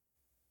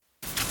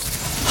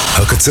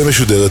הקצה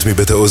משודרת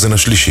מבית האוזן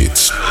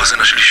השלישית.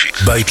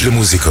 בית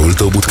למוזיקה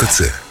ולתרבות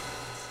קצה.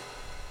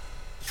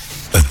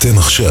 אתם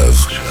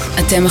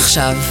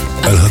עכשיו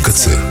על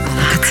הקצה.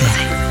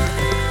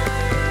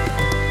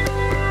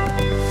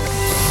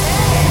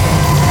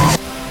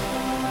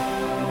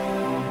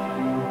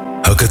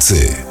 הקצה,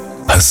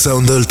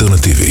 הסאונד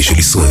האלטרנטיבי של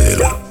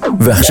ישראל.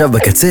 ועכשיו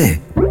בקצה,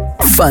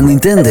 פאן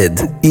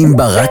אינטנדד עם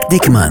ברק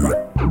דיקמן.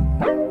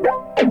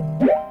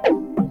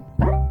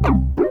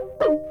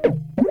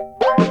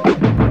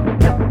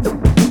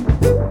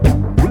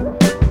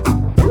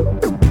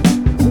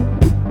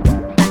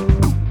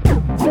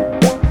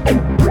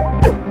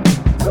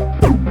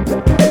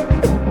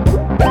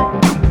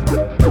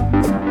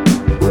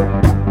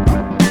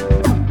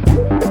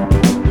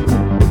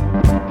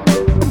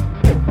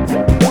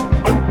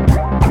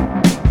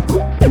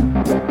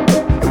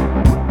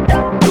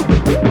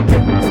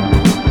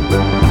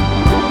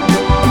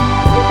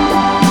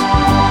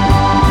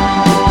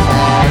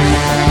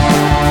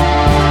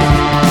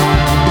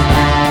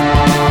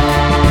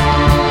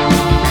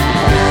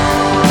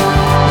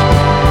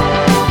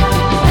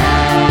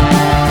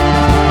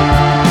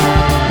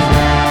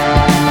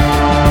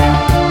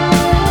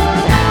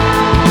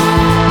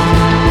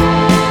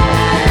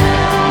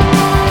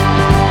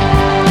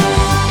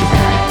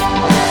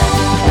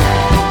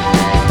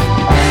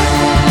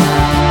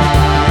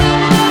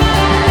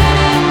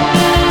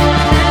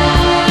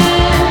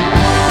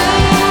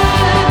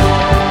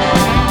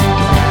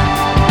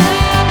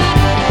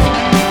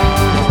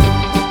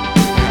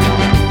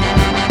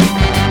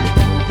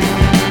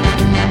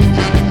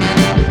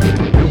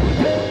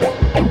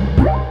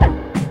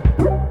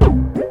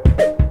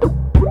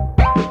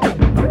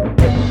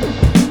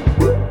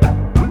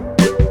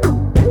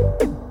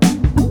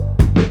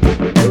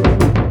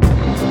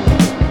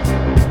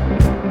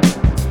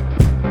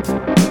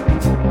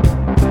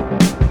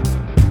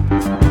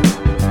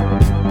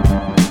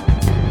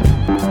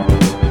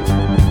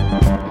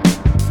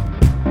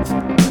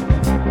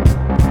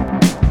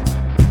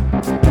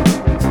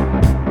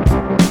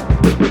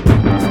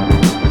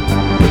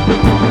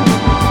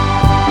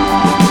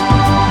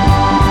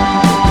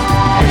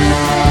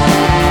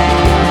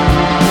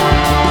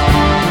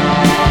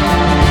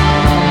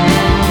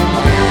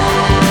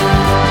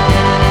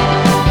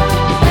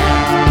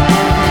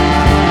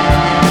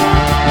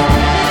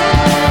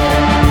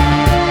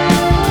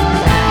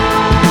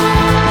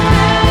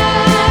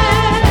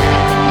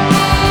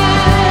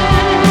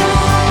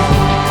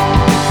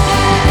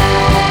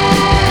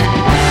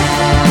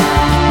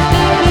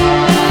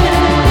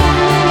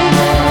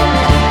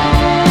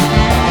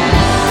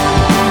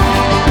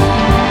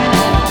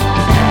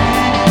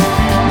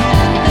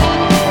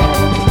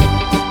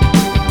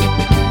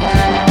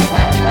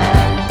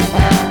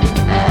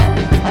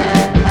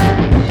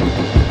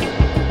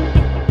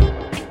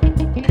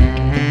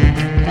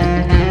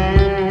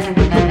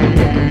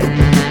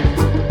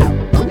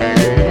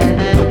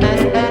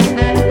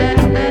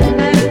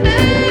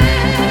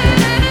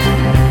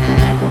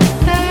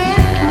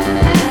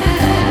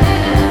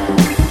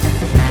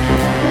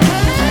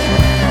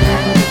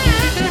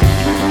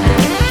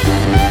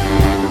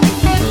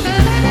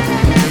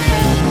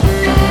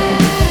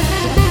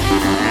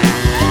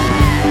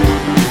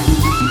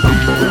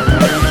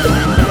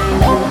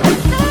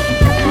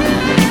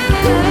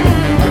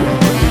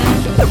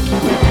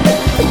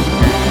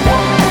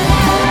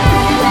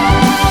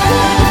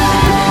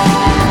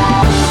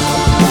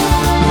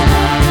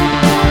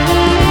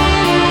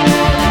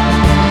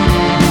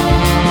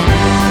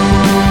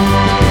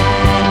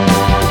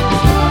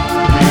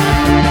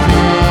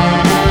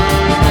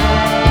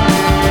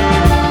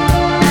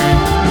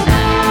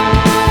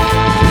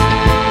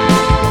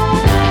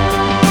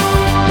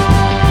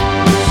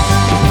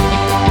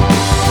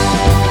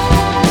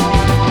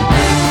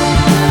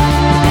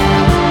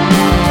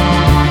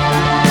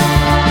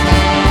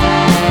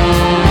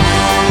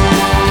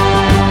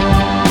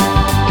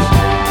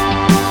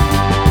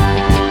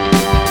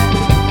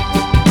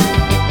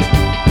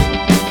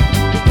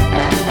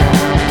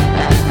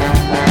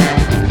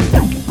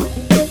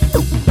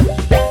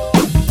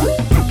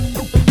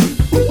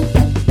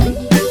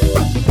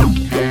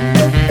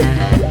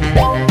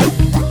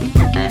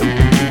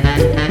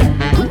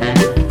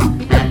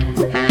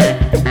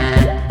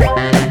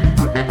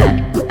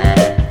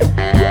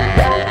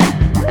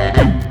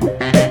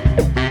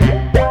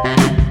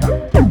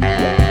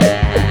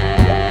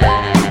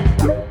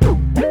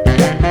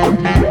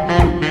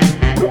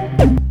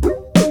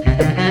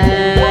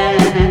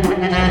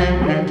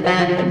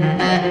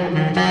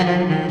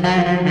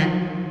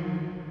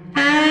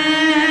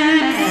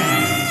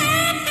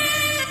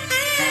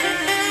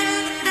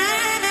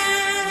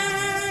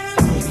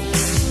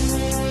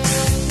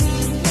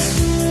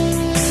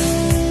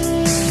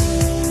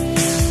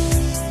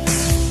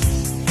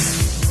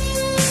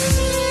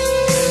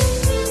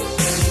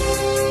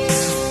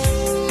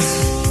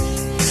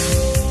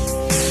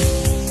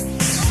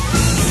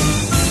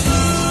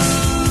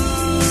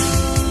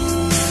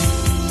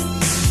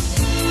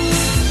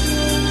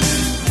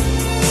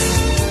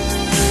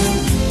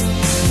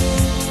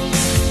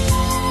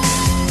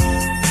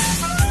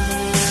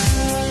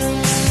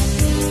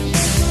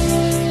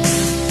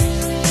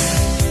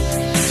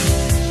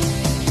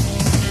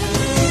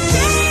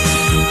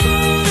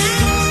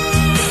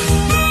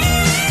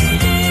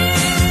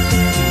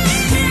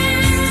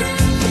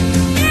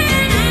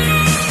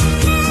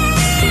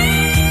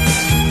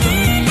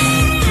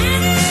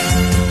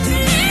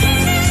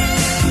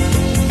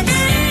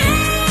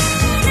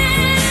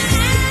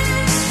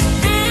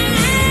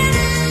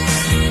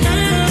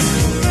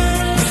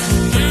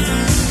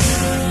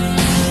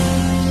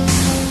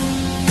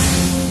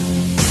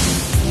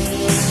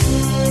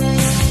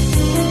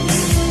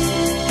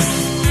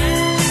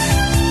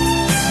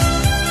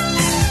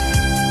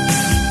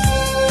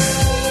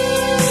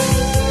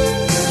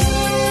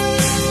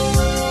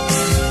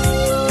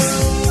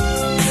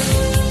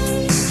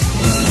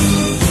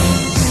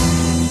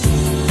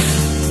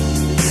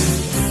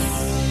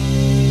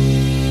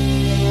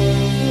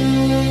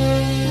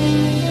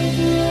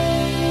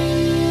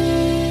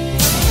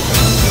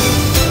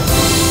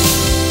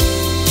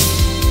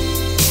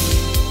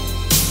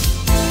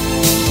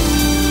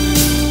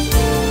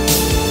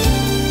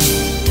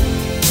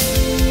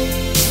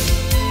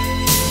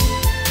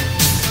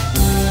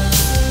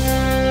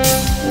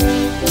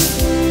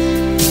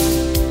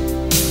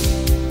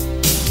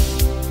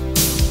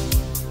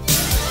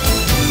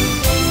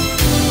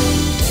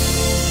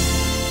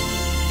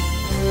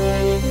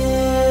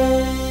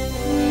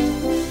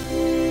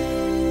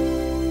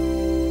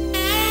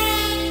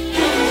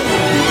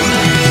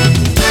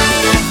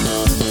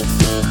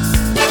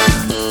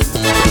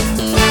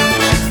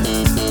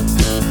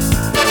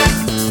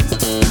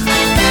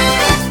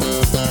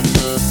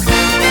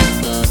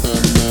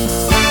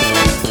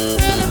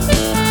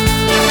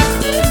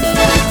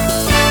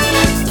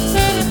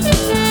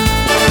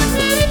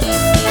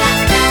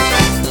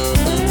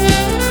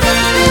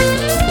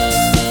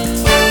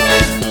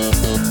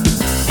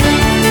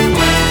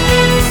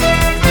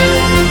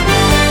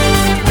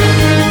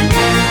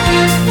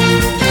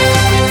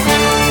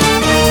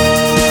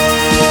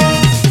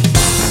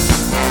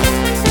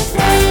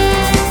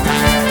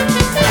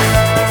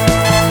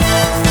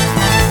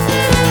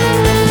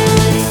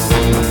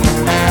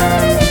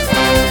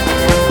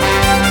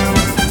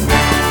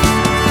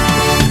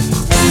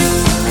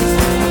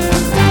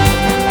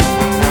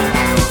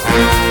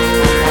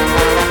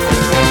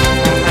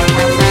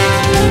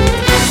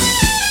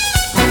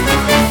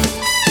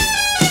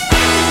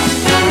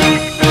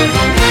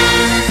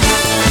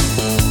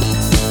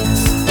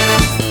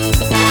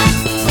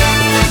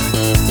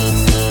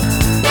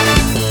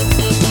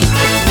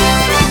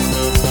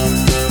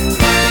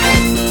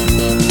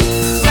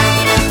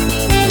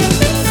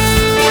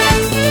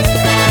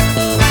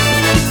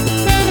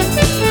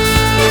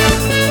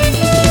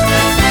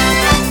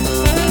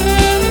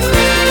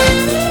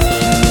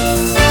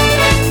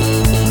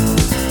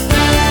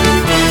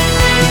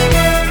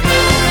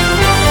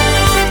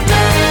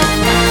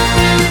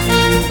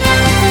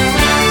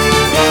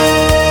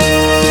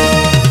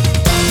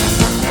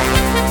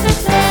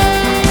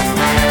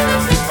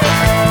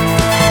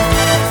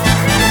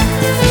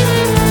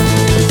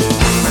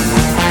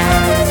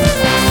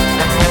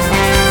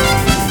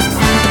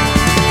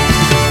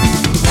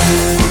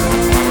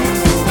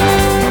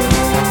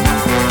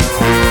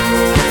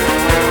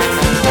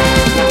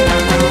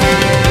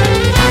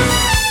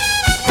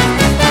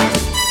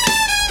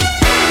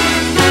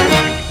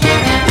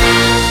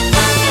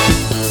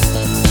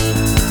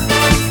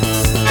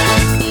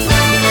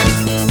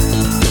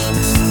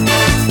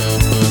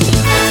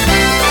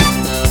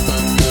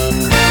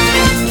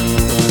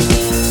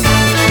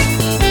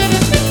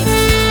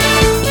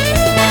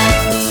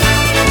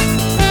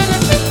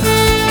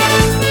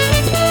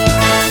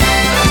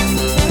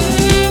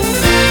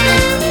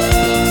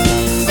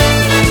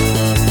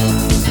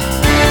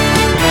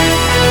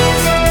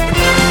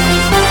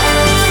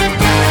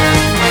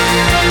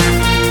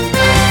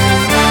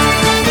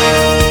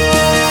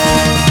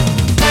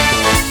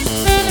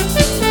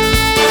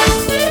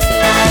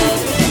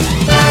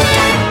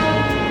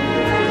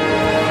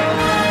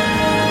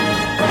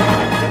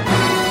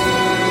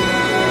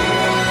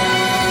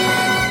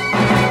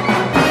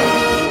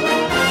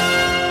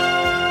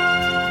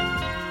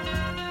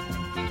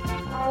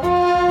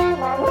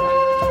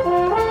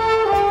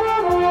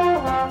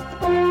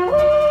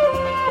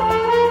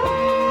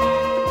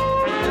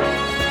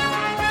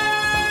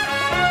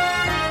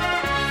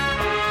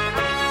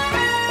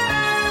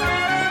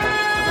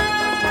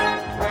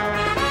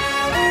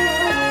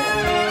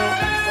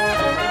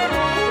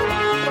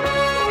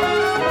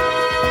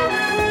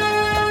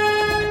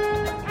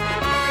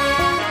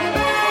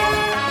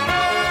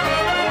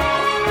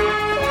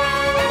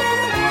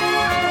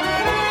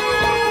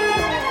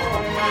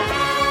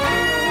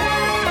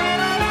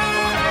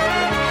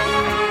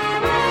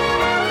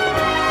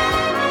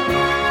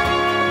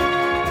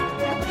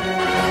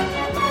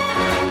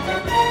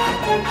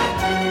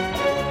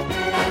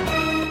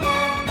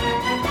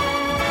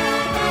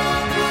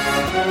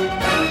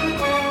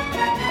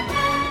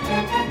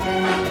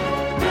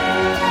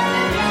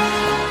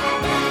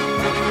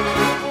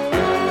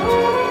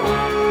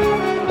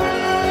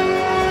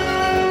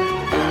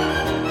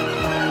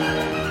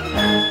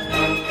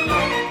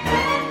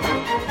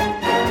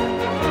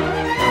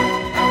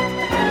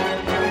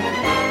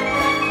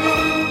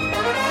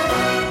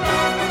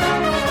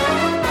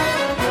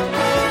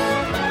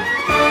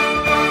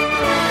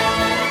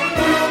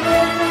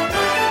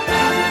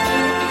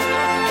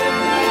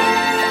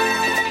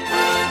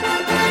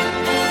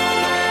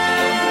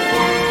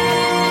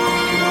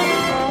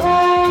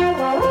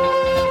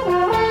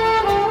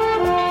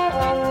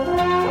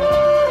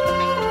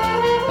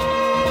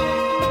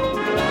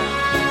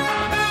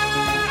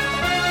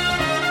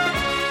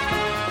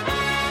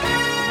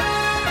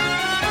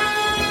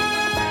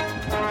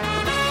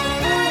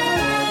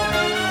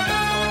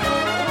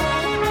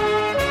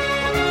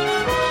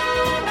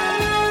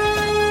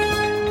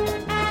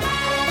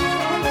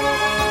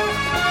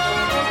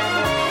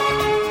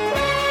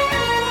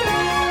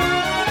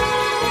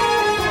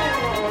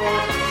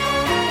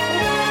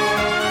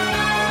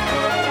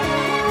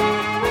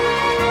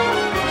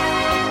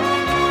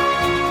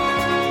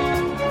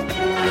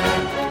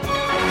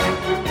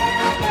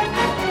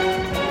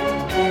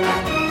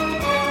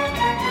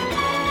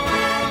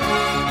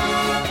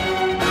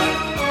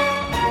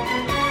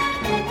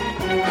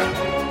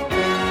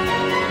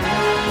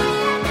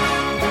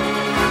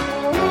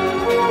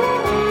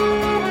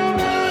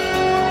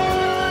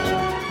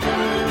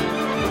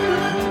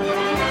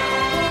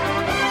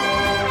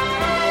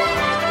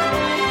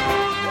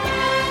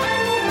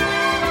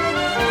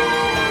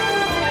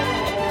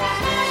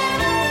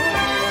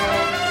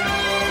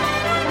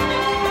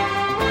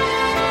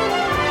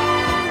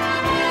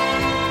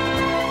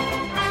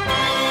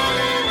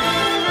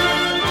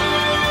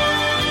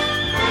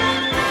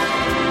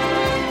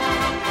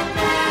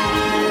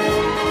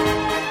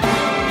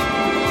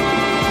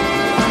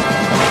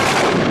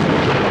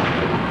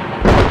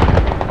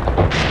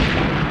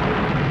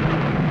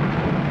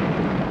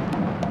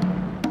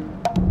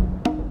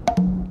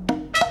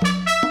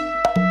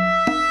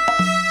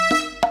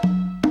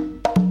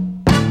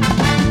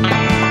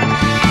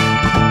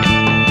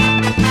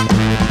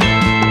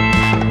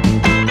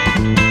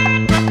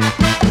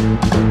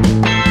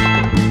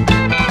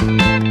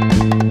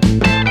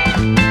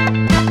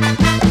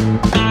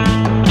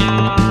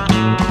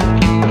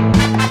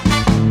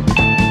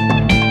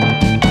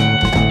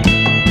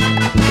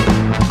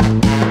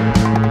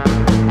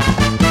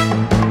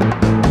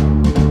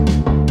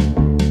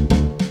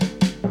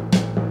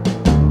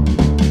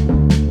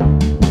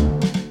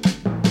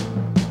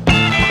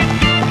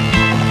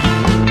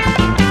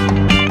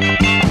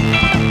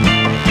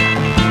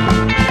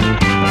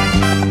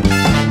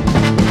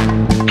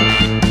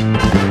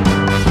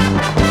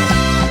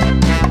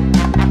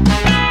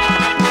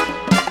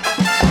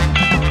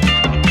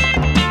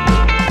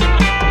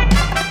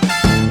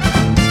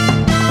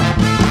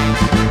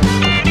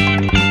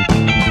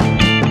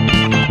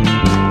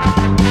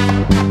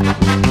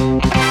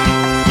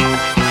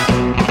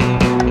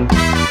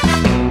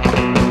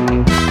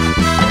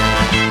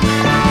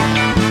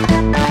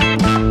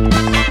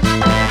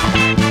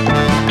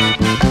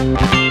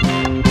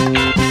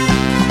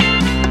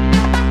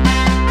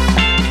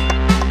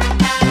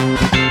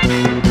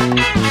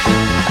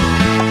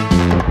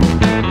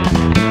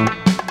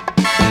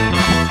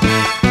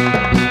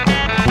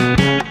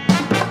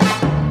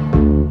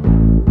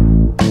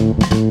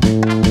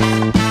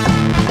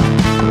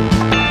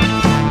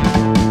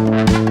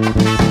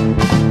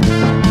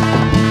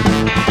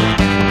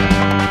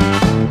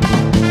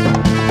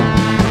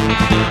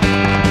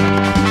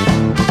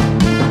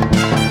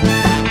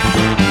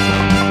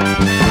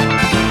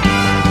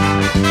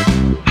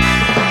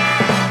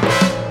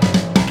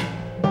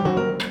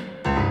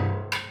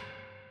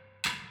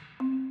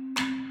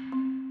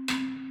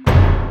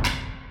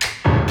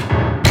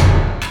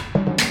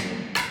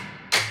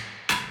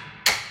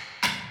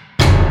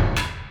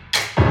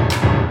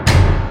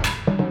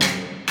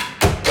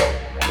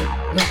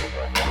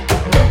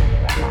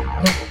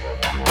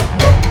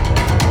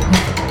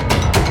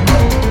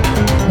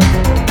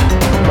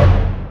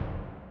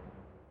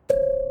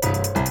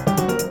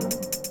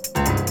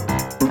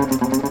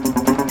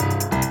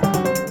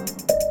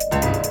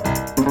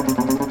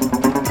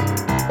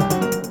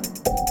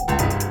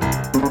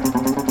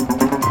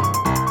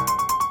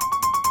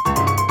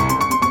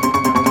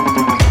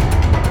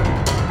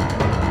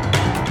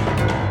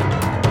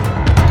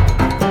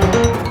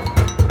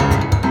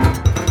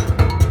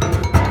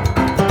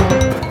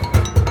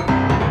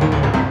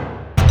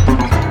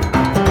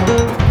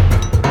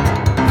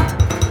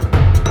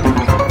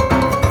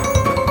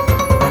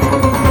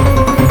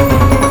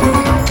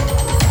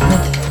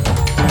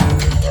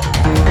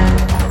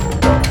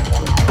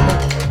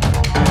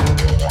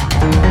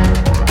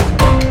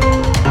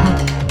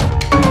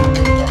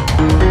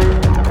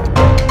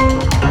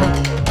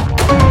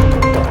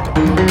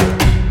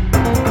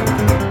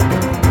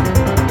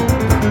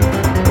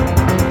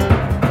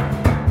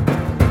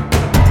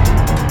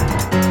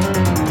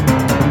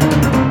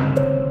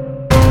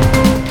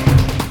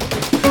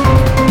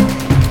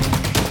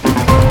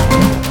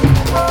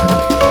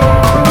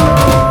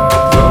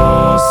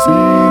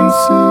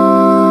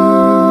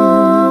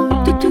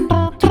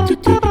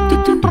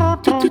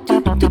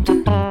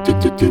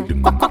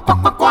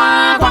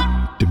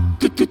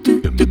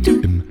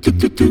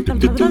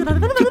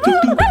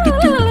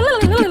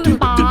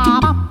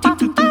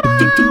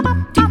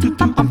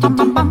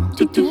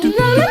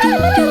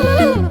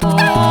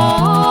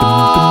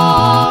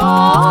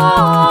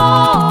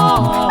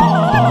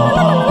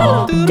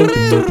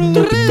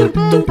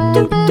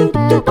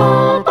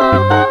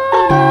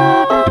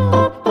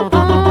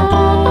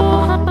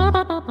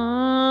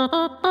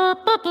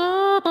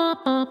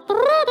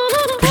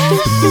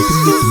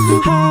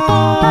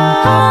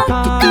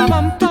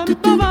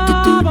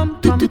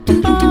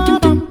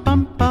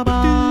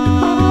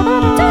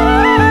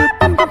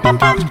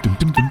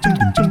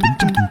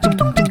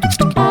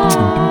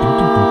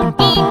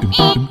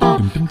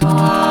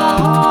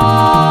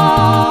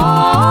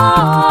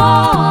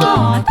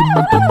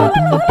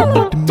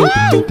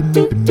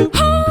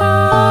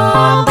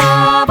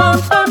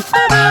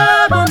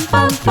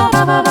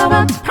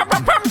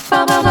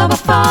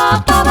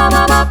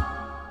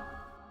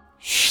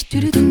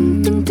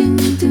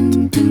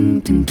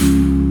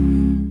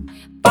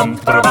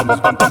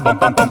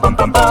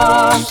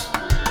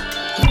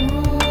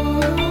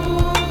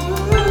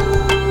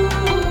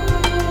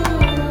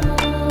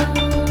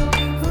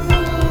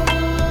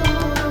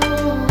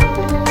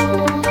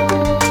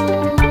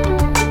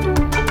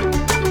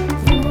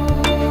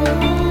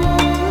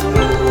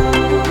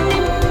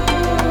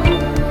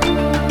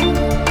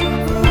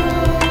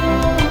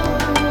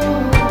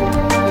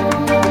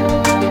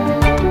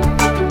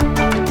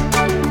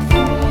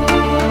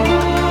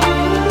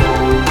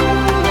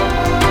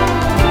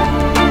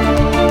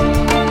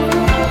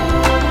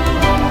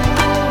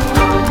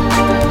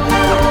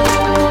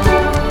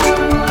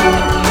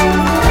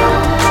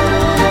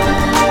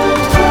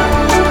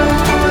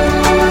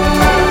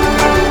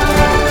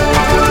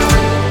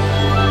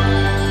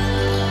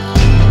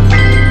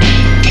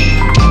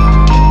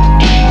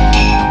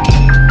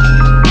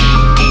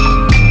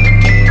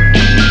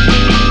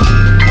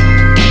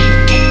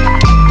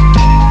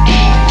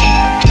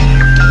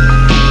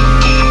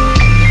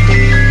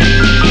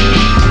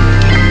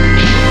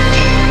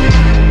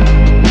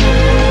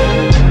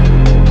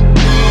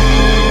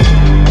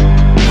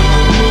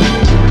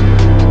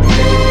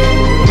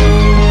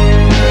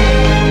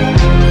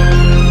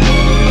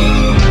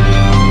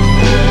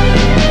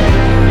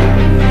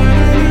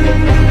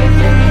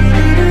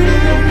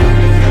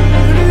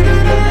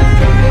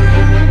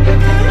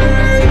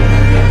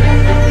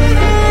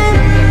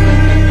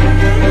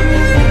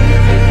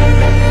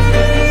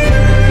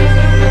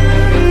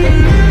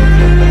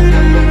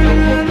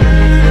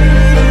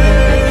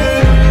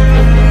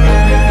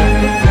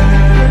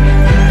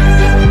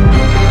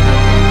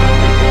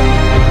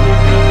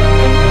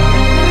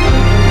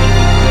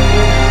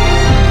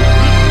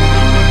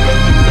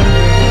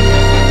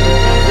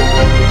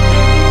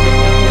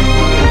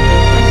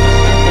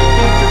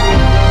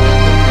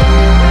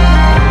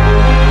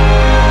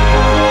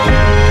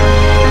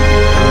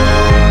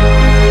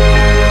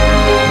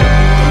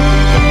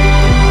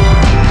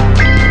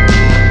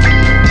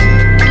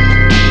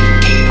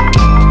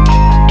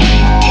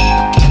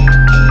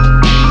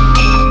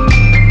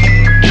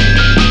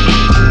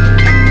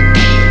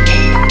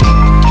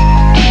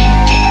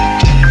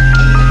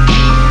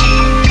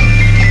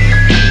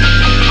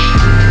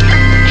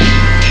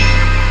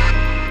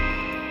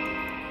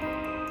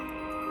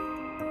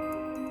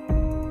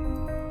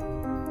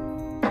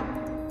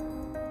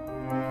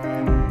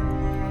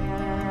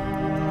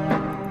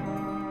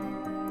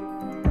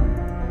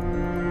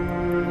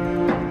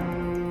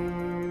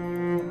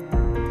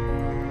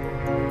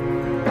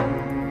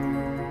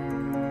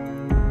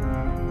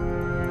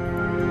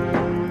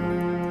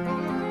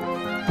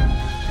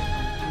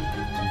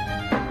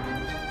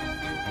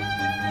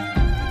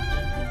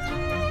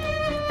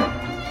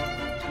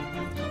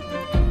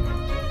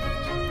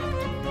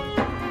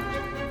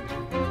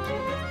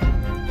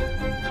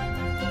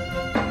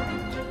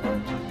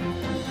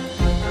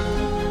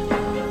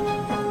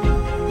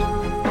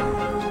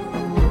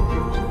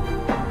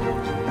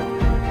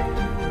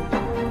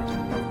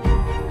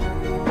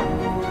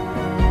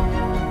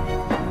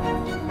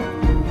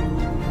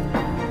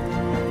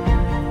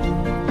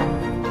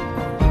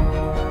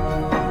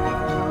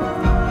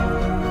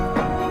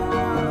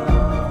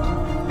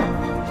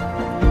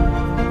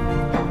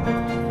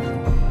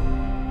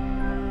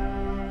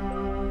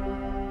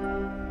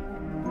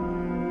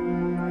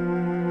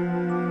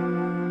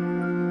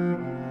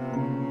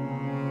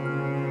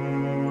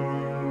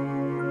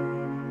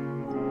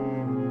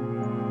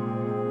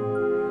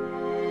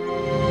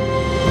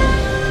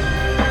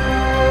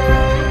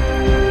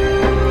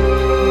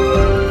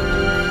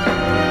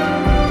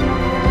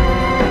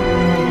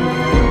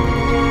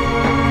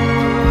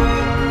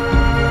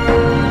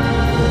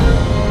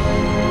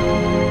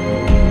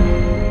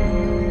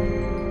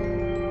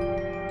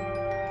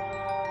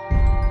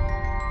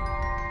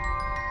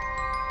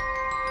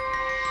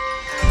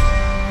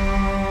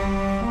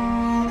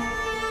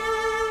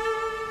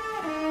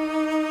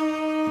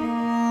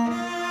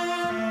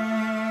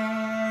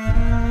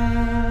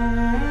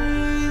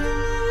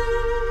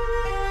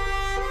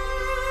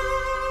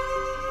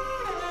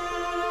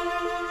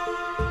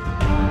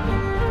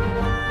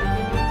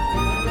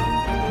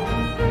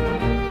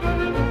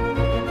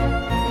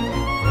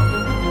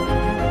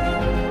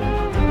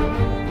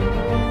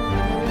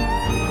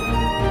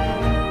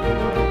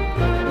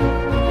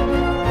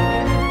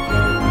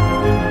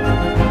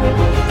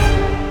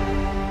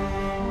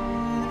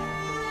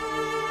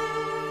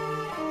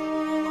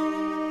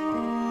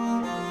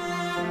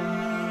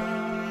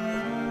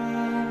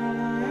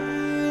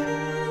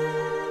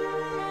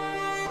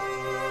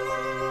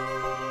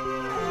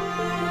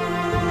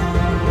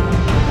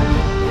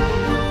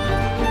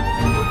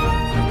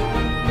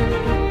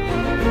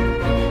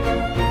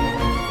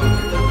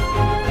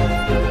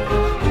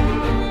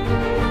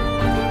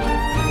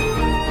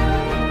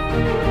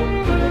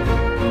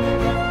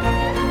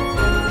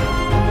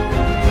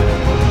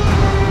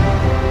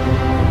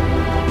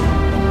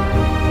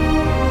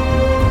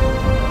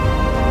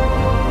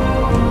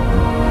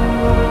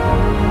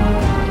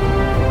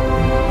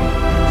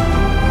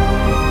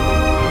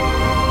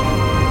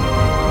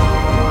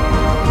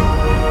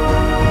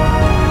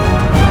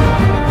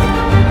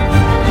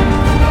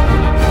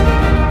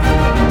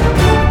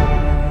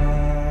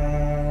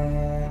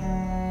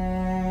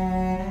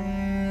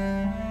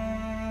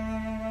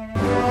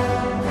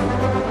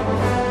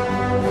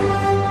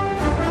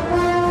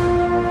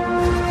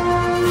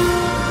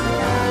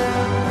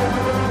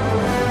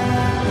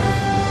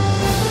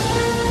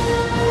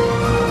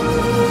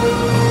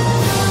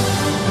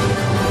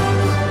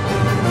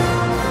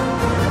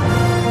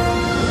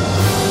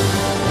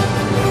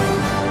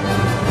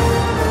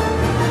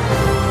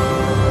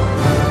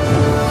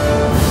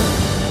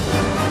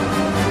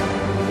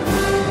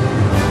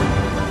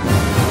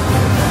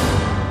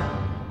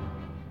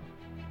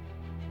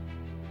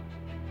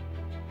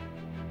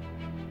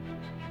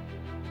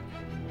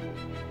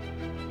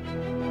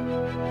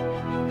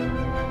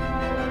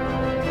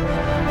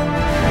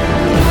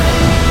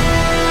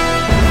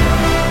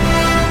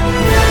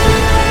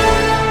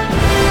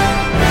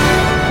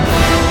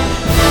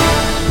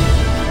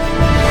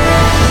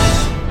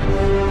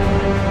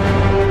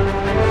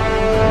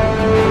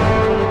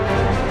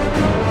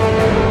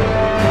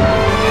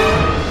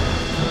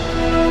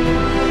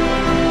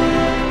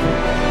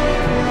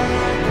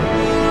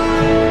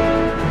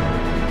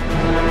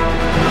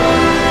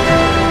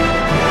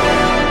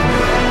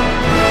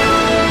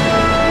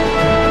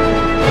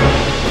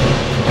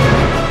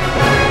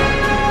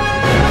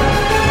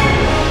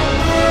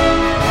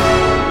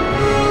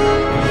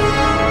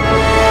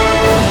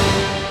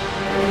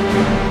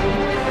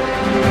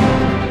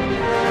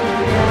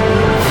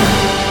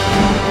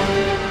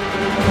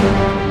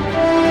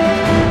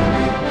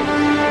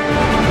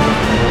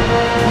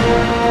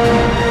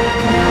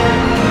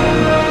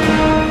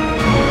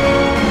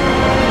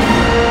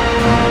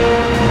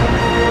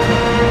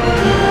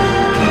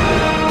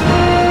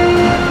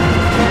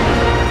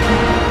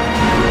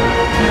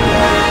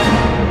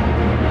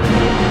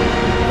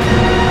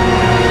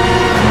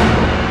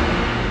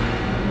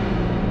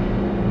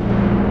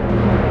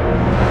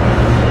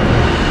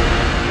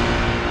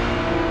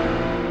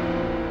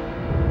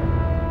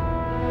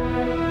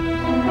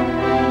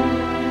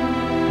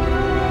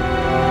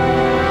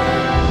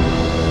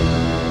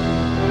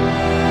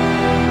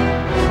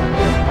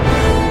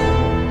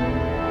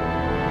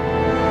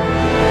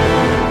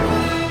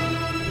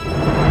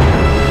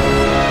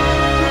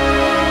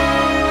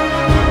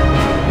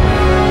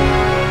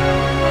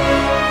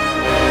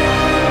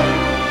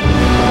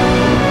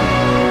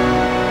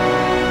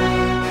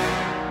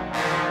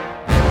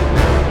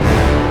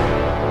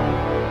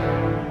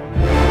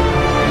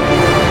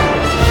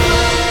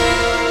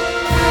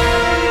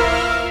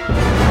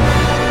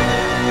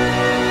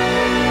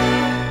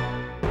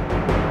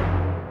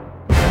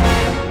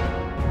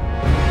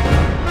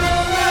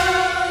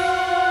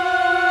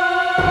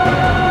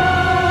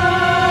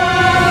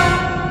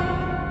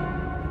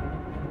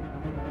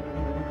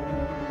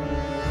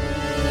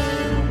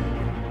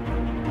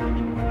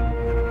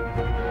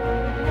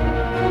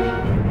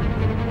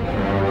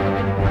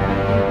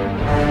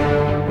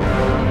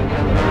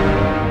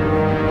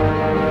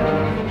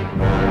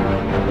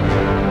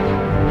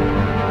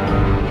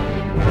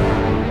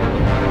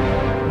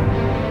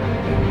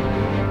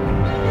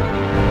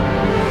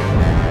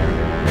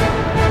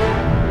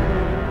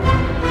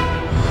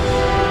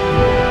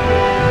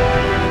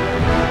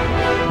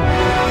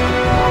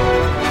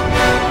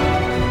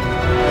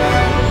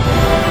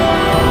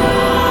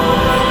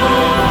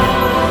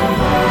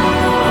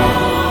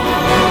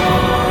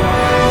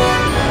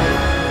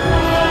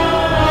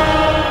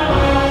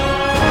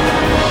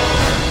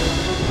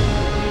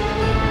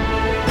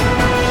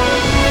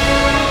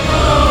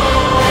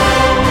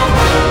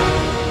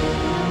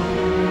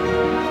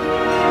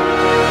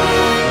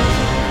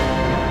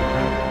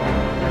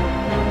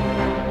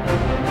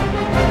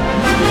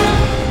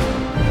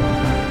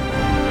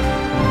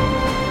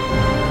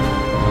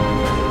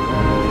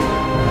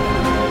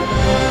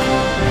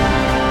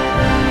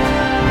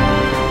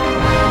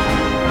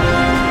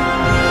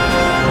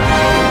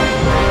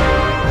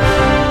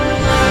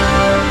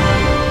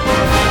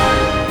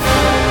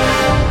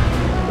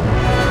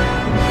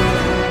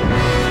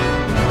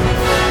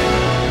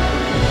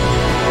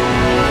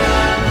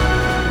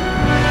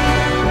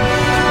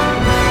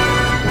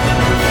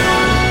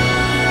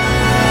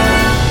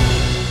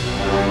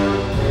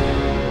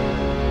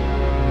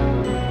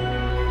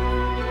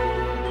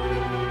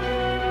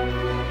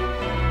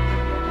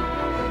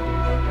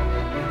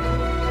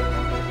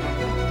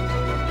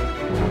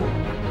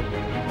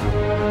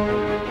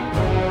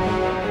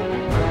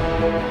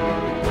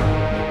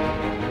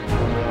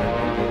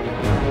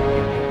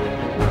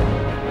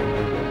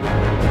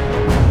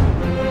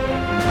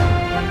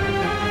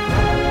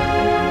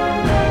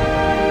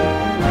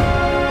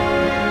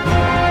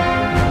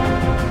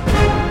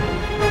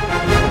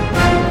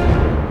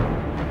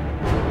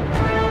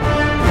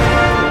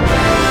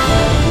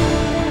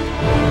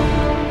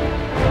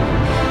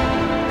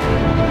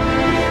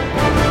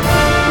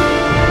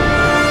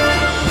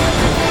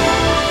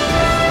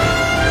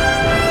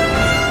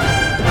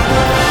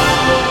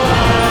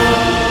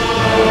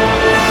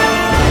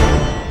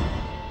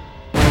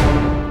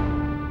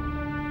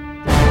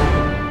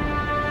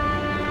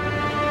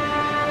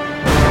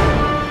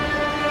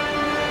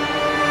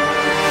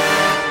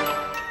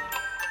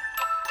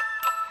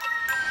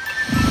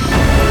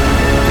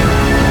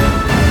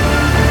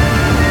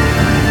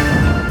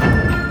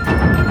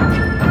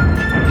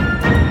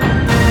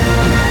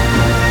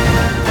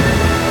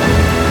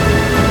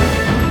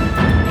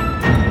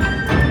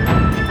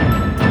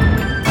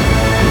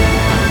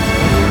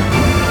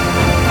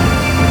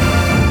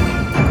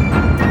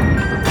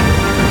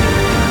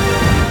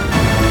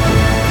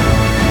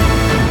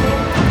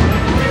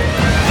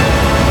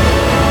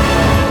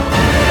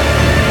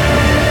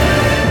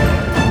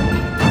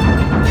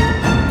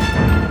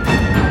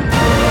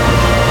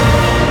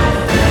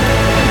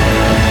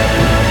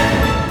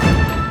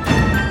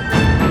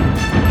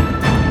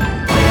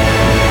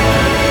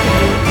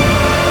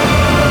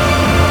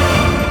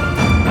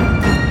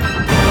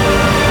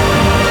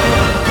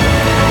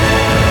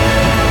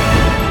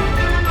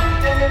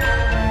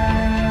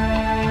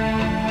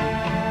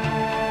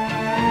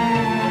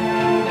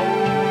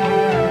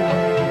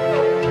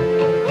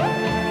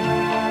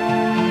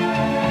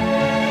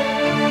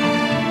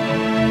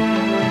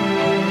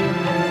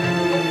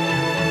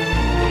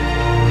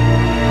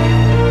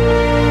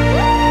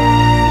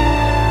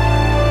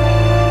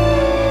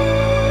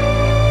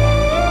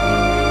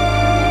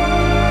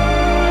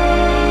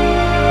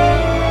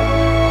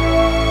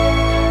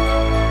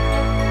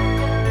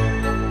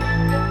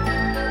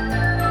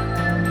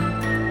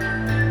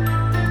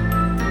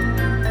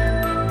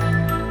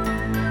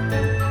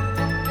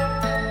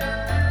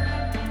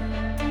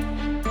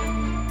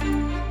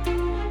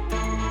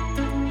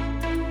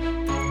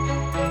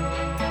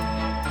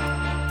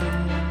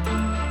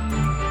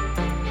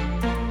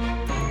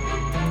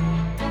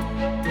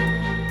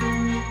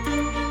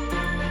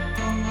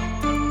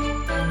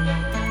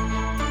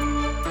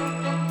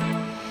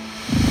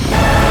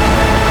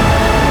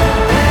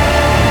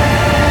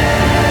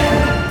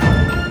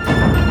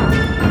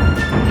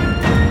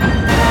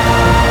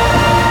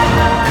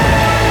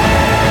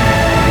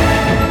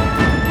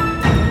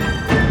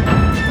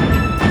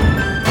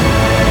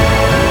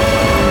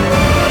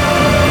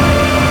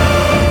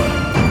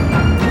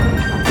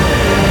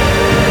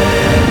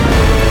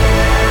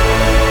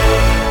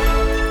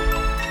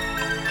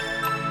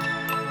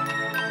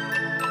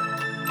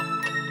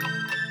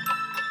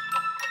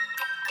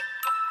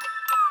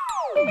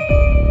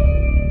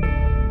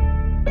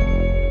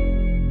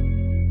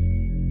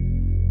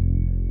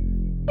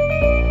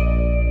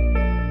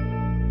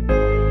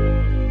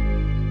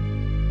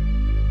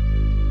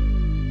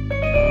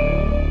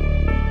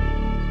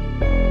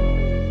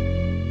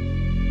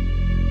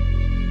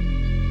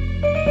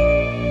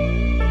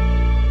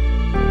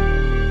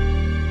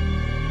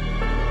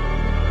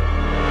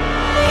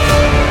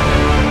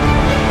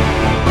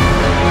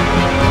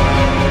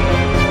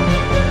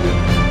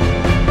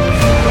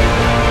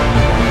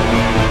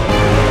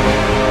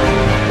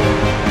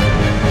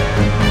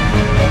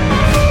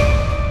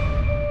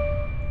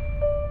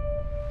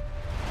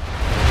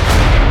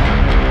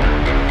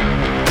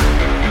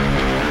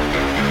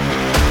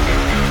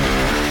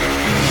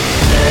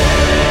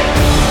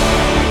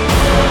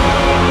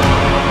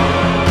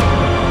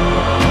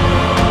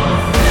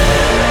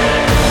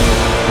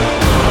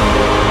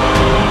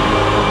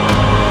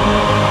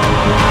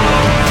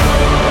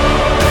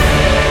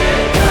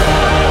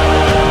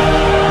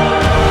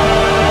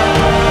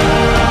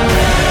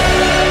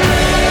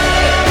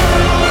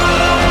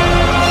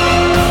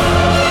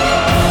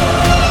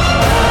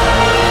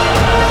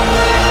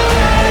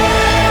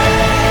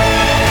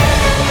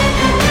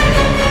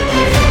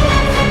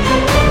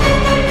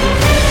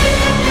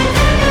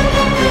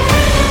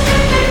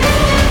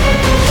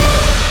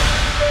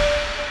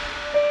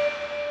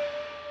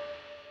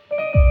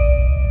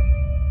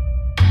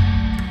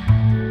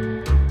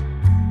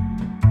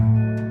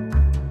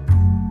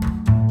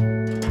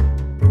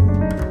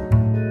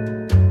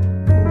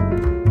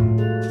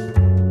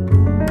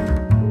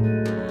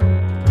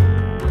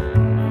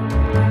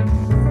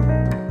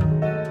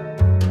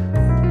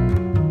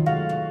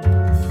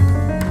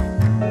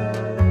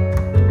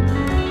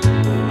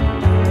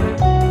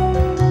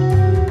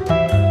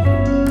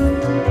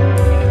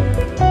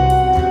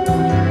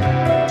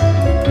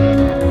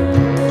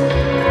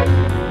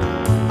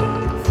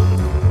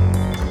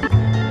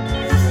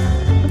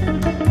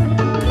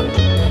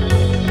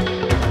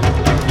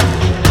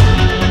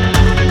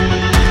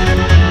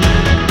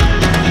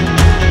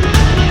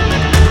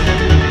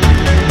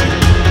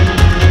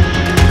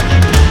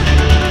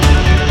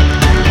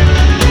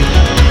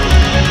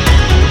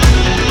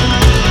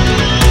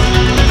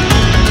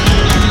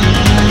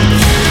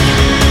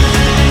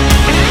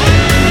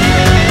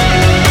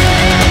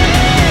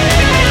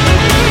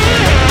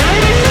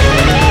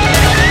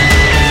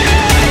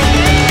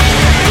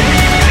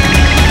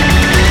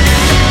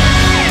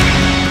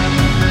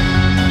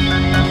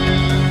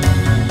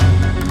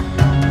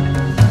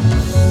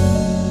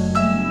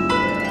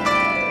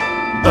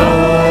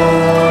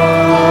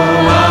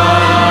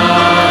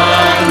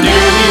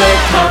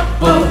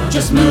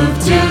 just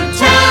moved to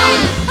town,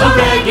 a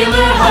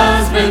regular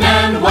husband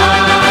and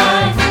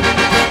wife,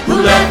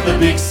 who left the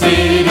big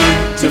city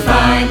to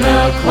find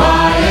a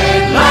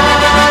quiet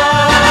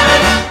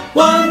life.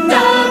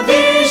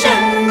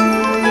 WandaVision.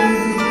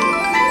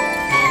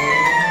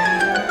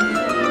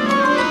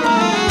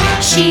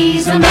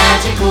 She's a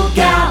magical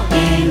gal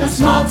in a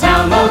small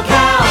town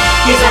locale.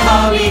 He's a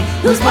hobby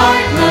who's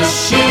part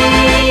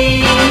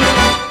machine.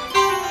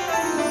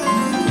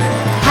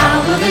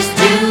 How will this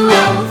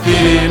duo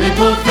fit and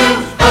pull through?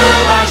 Oh,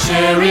 by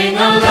sharing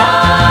a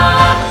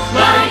love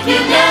like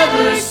you've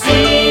never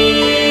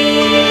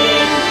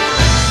seen.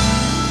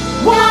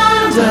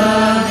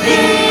 WandaVision.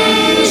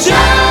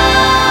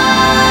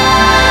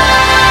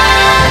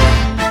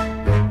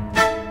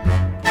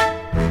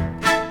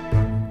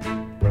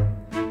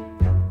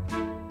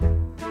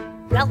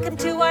 Welcome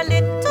to our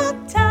little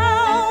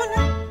town,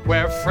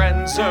 where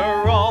friends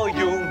are all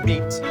you'll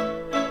meet,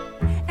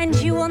 and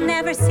you will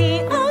never see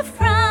a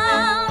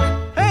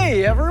frown.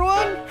 Hey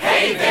everyone!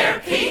 Hey there,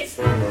 Pete!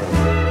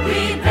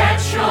 We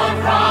bet you're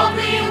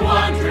probably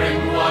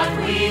wondering what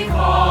we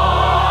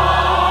call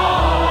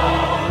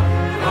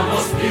the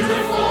most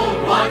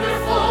beautiful,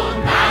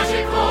 wonderful,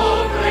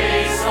 magical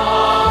place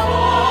of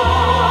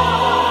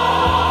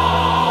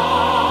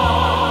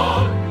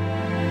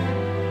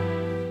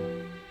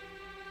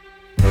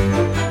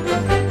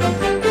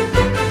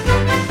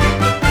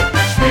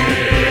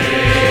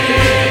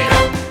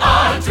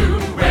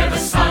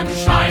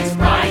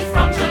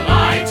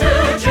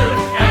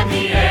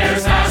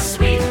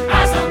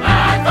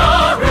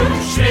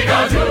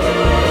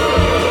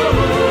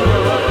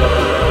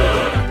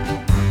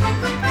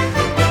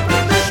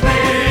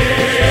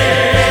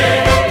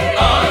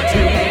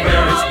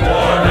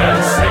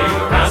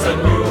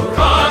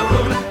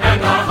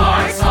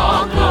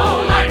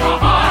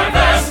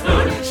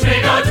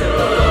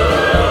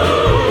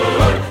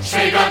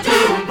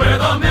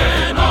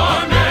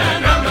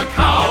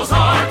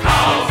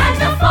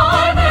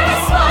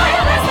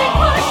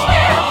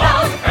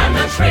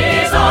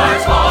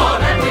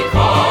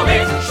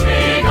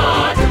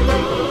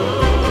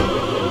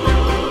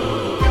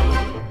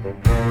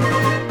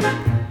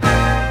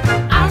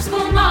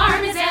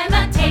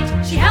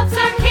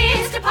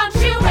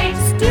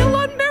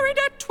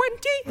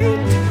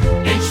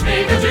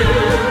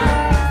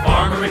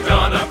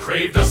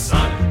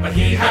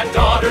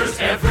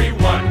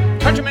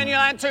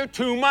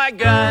to my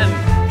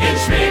gun. in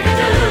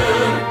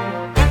Schmigadoon.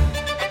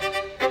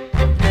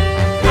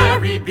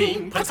 Larry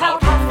Bean puts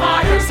out our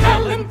fires,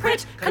 Helen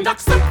Pritt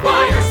conducts the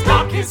choirs,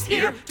 Doc is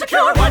here to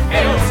cure what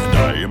ails. And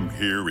I am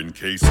here in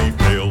case he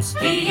fails.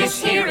 He is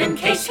here in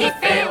case he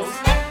fails.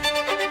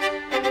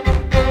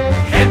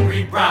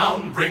 Henry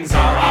Brown brings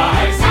our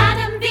eyes.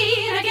 Adam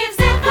Bean gives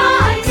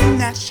advice. In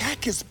that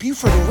shack is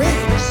Buford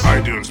Riggs.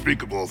 I do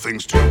unspeakable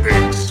things to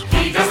pigs.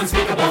 He does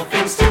unspeakable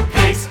things to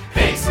pigs.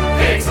 Pigs,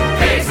 pigs, pigs,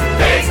 pigs,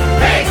 pigs,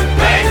 pigs,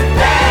 pigs.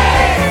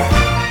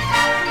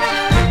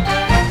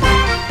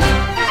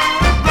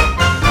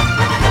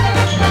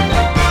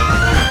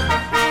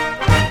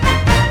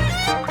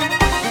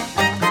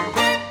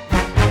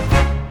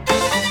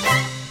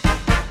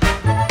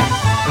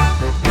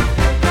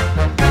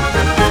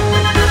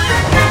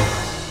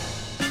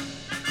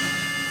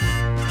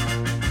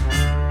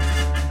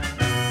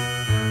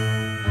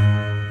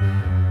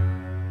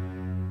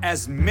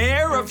 As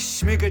mayor of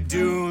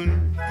Schmigadoon,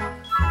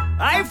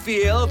 I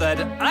feel that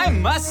I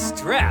must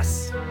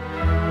stress.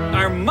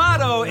 Our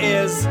motto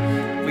is,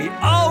 we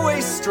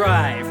always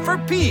strive for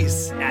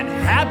peace and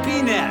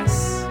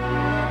happiness.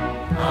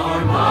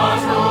 Our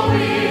motto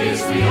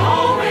is, we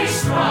always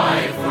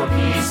strive for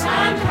peace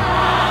and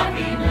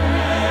happiness.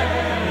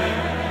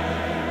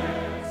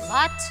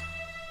 But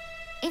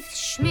if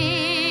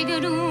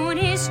Schmigadoon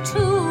is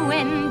to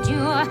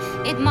endure,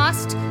 it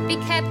must be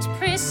kept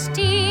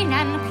pristine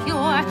and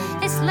pure.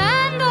 This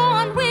land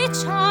on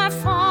which our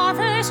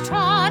fathers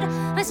trod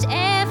must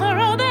ever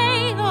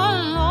obey the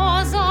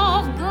laws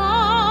of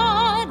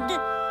God.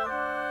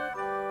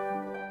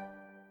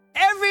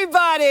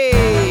 Everybody!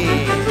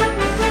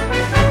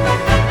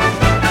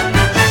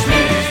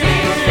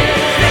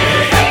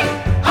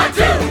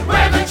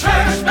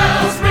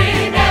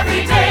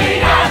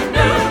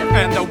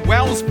 And the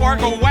Wells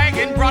Fargo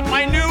wagon brought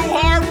my new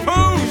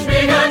harpoon.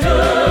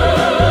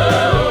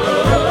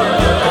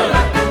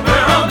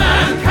 Where a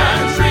man can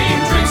dream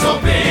dreams so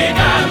big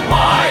and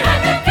wide.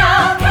 And the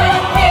gal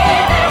can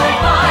hear every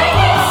line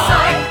in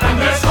sight. And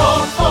there's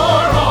hope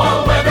for all,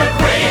 whether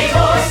great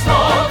or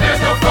small.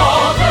 There's no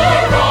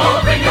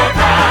folderol, bring your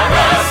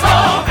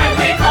parasol. And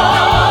we call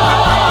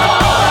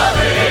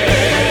it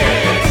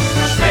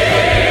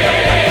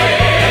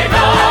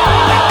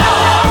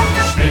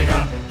Schmiga.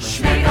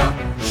 Schmiga,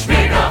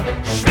 Schmiga,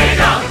 Schmiga,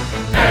 Schmiga.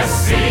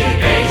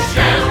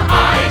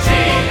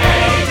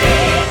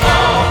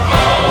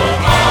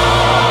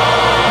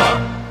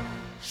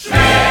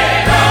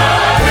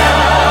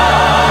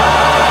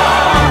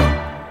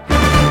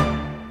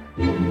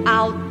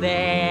 Out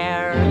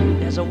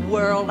there's a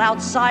world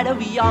outside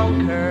of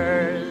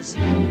Yonkers,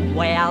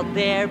 way out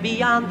there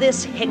beyond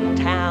this hick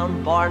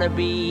town,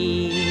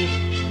 Barnaby.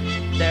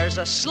 There's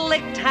a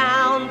slick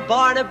town,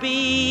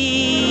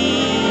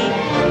 Barnaby,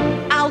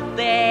 out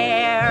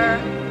there,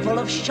 full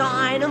of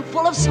shine and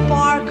full of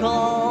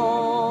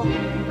sparkle.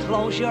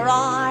 Close your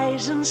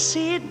eyes and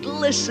see it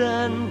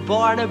glisten,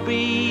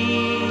 Barnaby.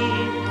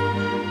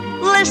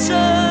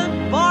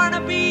 Listen,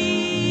 Barnaby.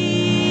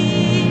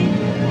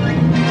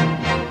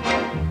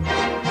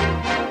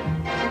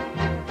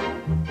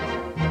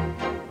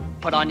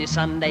 Put on your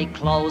Sunday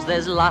clothes,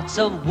 there's lots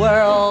of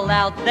world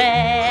out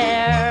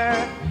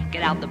there.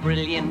 Get out the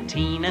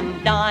brilliantine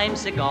and dime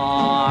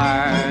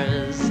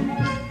cigars.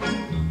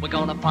 We're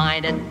gonna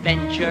find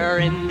adventure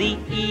in the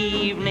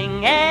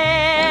evening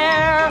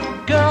air.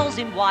 Girls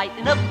in white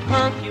in a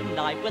perfume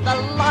night where the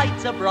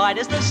lights are bright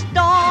as the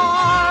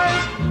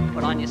stars.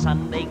 Put on your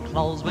Sunday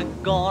clothes, we're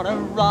gonna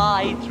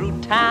ride through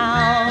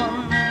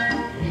town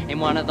in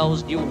one of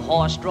those new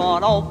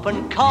horse-drawn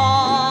open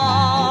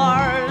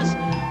cars.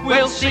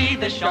 We'll see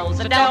the shows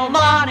at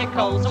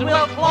Delmonico's and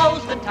we'll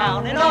close the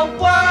town in a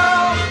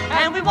whirl.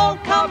 And we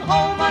won't come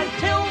home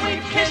until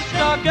we've kissed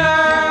a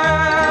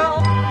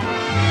girl.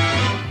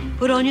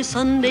 Put on your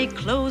Sunday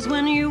clothes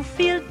when you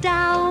feel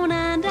down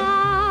and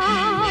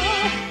out.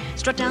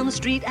 Strut down the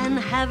street and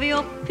have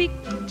your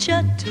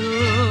picture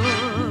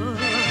took.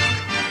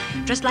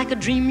 Dressed like a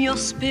dream, your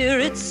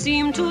spirits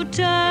seem to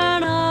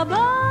turn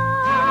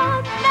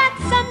about. That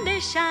Sunday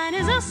shine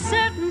is a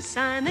certain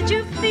sign that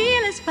you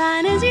feel as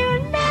fine as you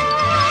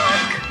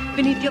look.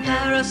 Beneath your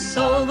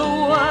parasol, the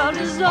world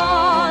is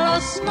all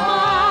a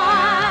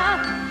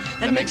smile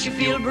that makes you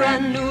feel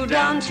brand new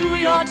down to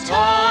your toes.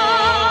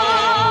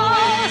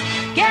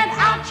 Get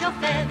out your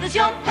feathers,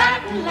 your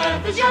patent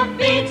leathers, your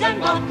beads and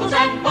buckles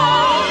and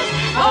bows.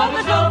 Oh,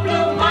 there's no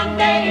blue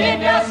Monday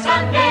in your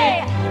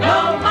Sunday.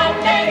 No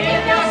Monday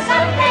in your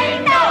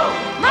Sunday. No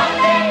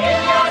Monday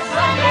in your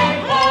Sunday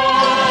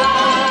clothes.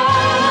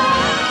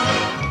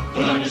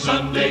 Put on your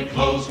Sunday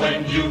clothes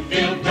when you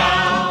feel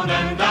down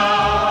and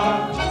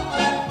out.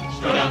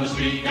 Stroll down the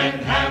street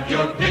and have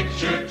your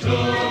picture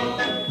took.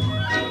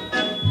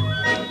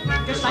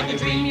 Just like a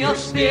dream, your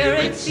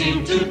spirits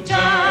seem to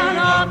turn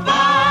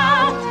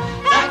about.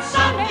 That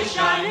Sunday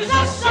shine is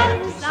a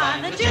certain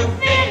sign that you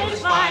feel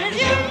as fine as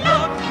you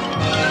look.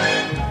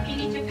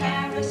 Beneath your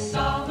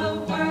parasol, the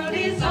world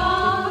is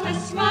all a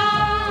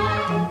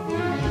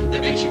smile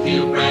That makes you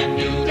feel brand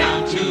new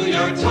down to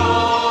your toes.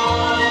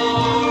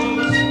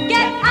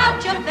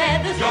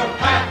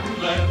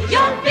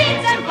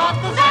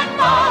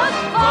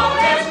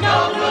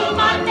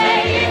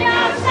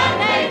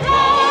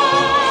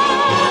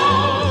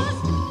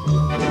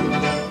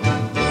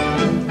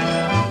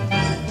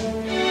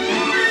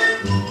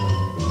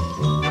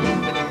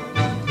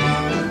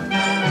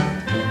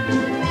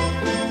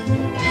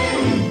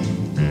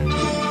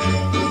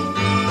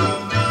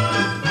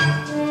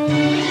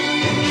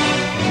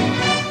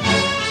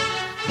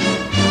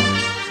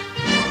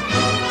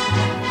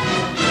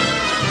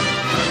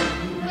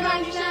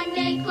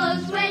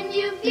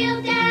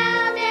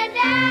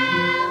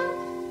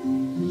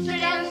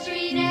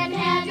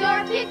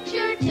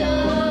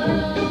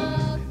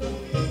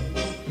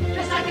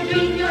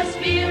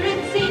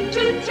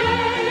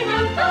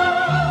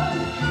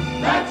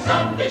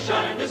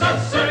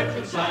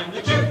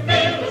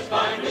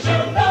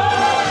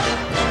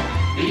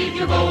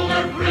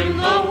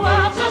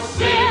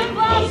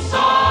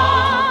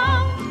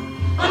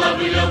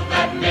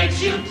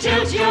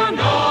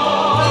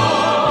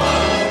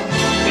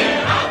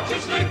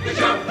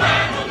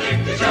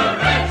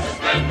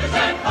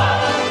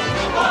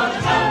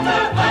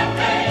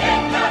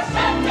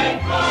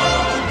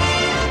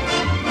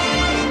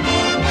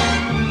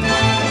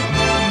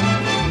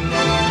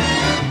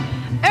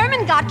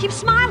 God, keep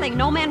smiling.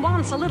 No man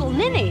wants a little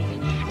ninny.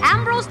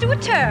 Ambrose, do a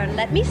turn.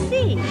 Let me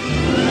see.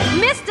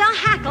 Mr.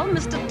 Hackle,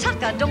 Mr.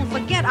 Tucker, don't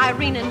forget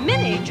Irene and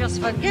Minnie.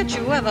 Just forget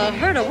you ever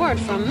heard a word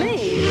from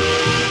me.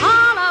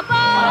 All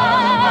aboard,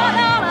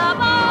 all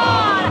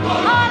aboard,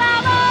 all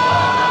aboard.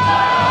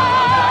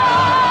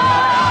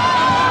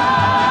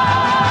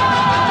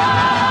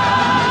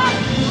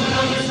 Put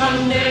on your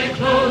Sunday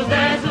clothes,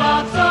 there's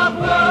lots of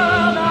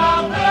world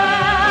out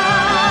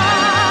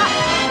there.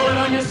 Put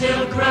on your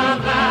silk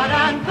cravat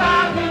and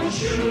patent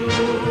shoes.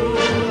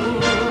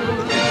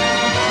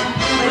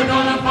 We're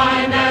gonna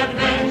find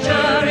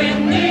adventure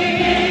in the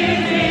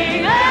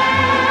evening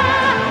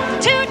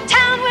air. To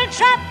town we'll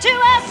trap to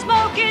a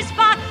smoky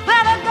spot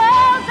where the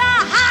girls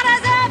are hot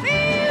as a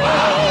bee.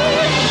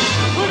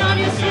 Put on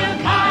your silk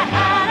high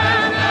hat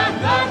and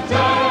a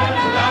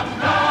turn-up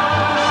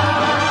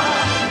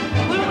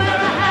hat. We'll wear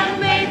a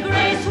handmade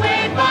gray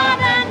suede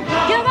button.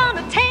 You're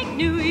gonna take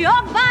New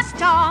York by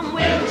storm.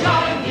 We'll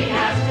Join the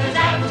Astors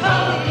and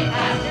Tony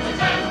Astors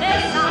and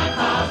this song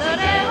called the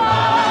Devil,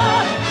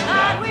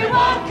 and we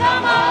won't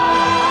come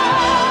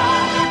home.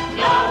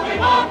 No, we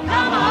won't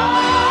come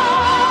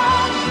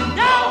home.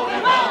 No, we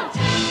won't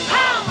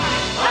come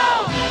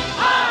home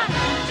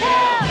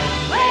until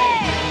we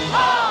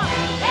all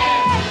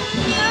live.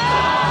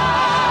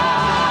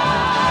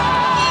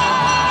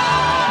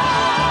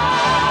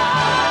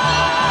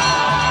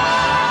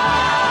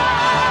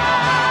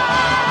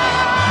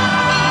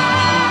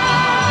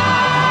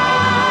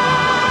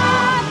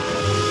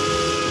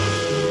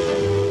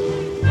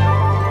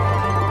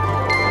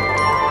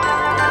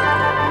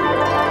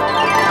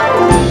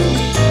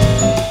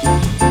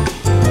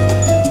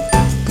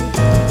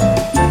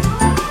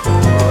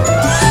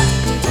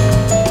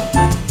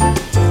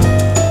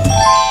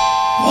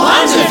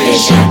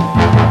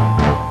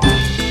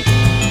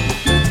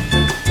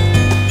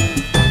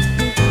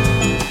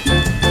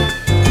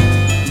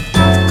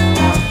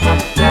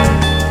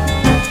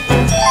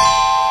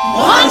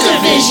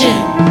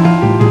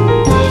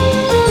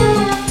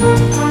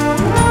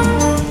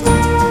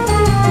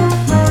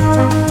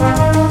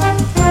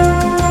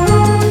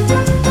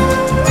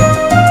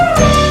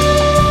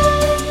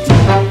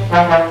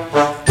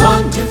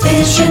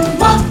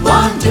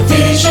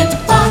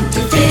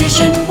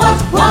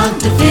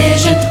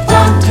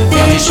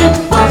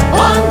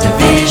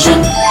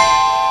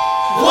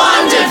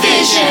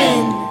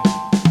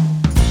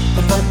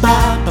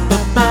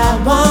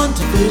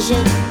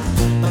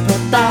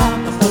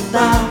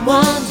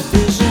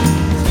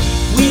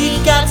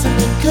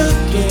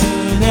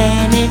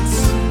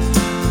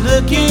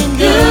 Looking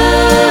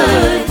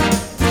good.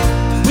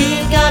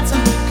 We've got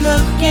something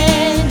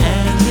cooking,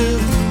 and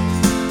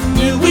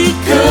knew we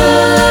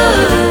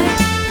could.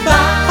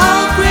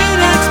 All great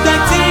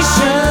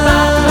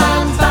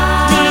expectations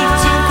lead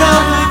to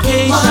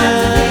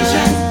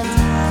complications,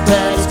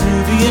 but it's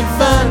groovy and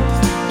fun.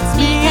 It's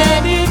me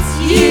and it's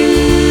you.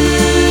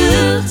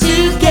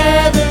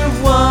 Together,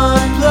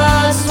 1 +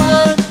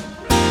 1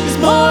 is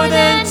more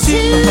than 2.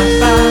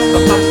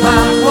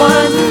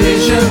 One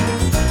division.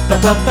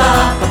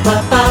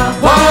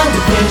 One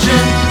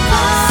division.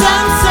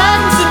 Some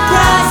sudden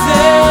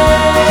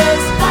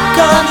surprises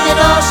come in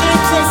all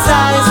shapes and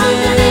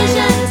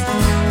sizes,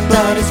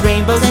 but it's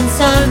rainbows and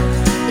sun.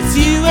 It's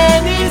you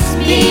and it's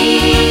me.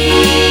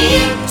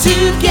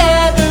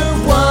 Together,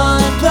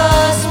 1 +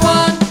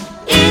 1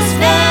 is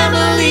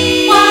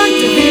family. One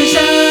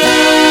division.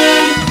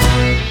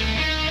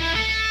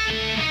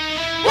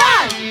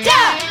 One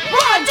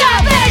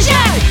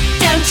division.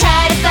 Don't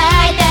try to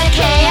fight the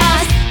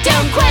chaos.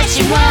 Don't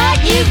question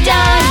what you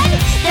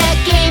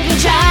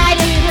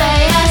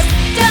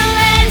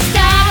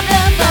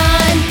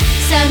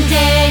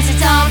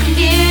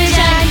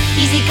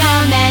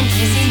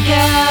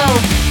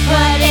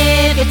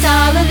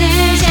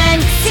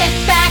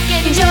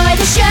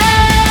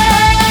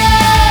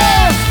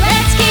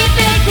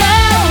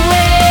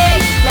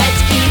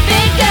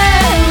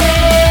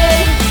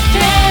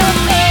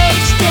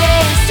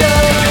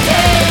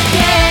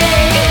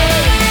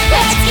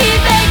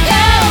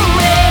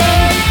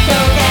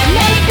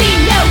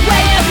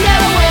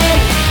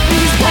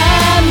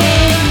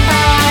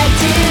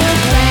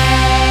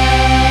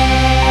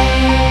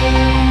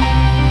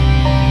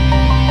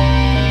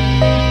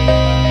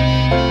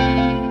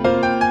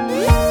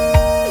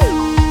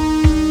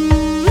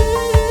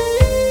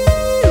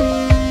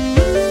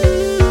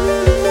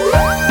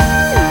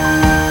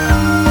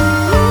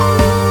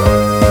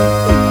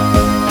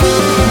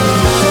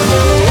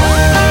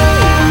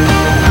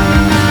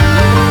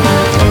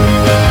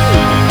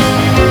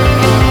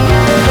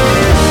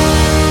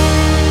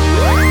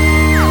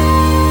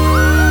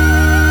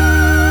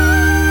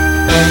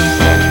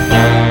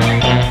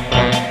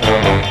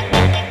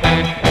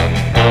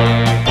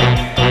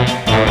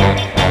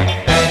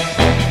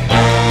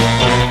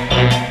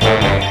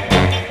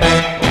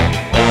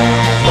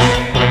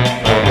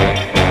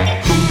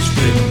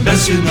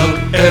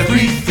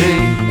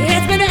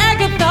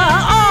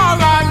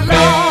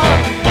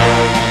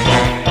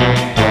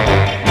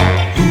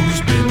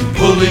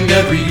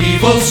every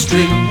evil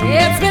string.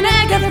 It's been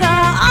Agatha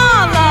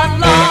all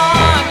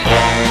along.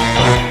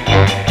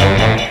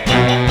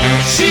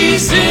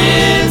 She's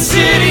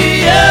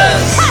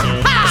insidious,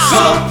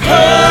 so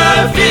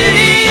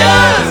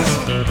perfidious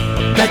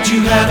that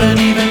you haven't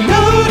even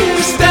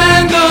noticed.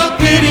 And the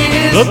pity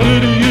is,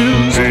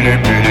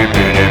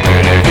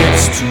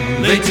 it's too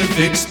late to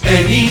fix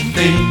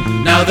anything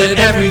now that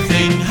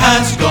everything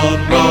has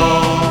gone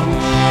wrong.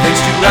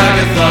 Thanks to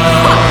Agatha,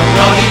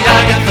 naughty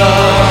Agatha.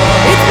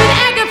 It's been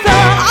Agatha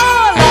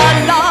all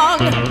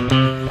along.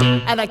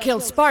 And I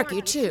killed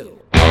Sparky too.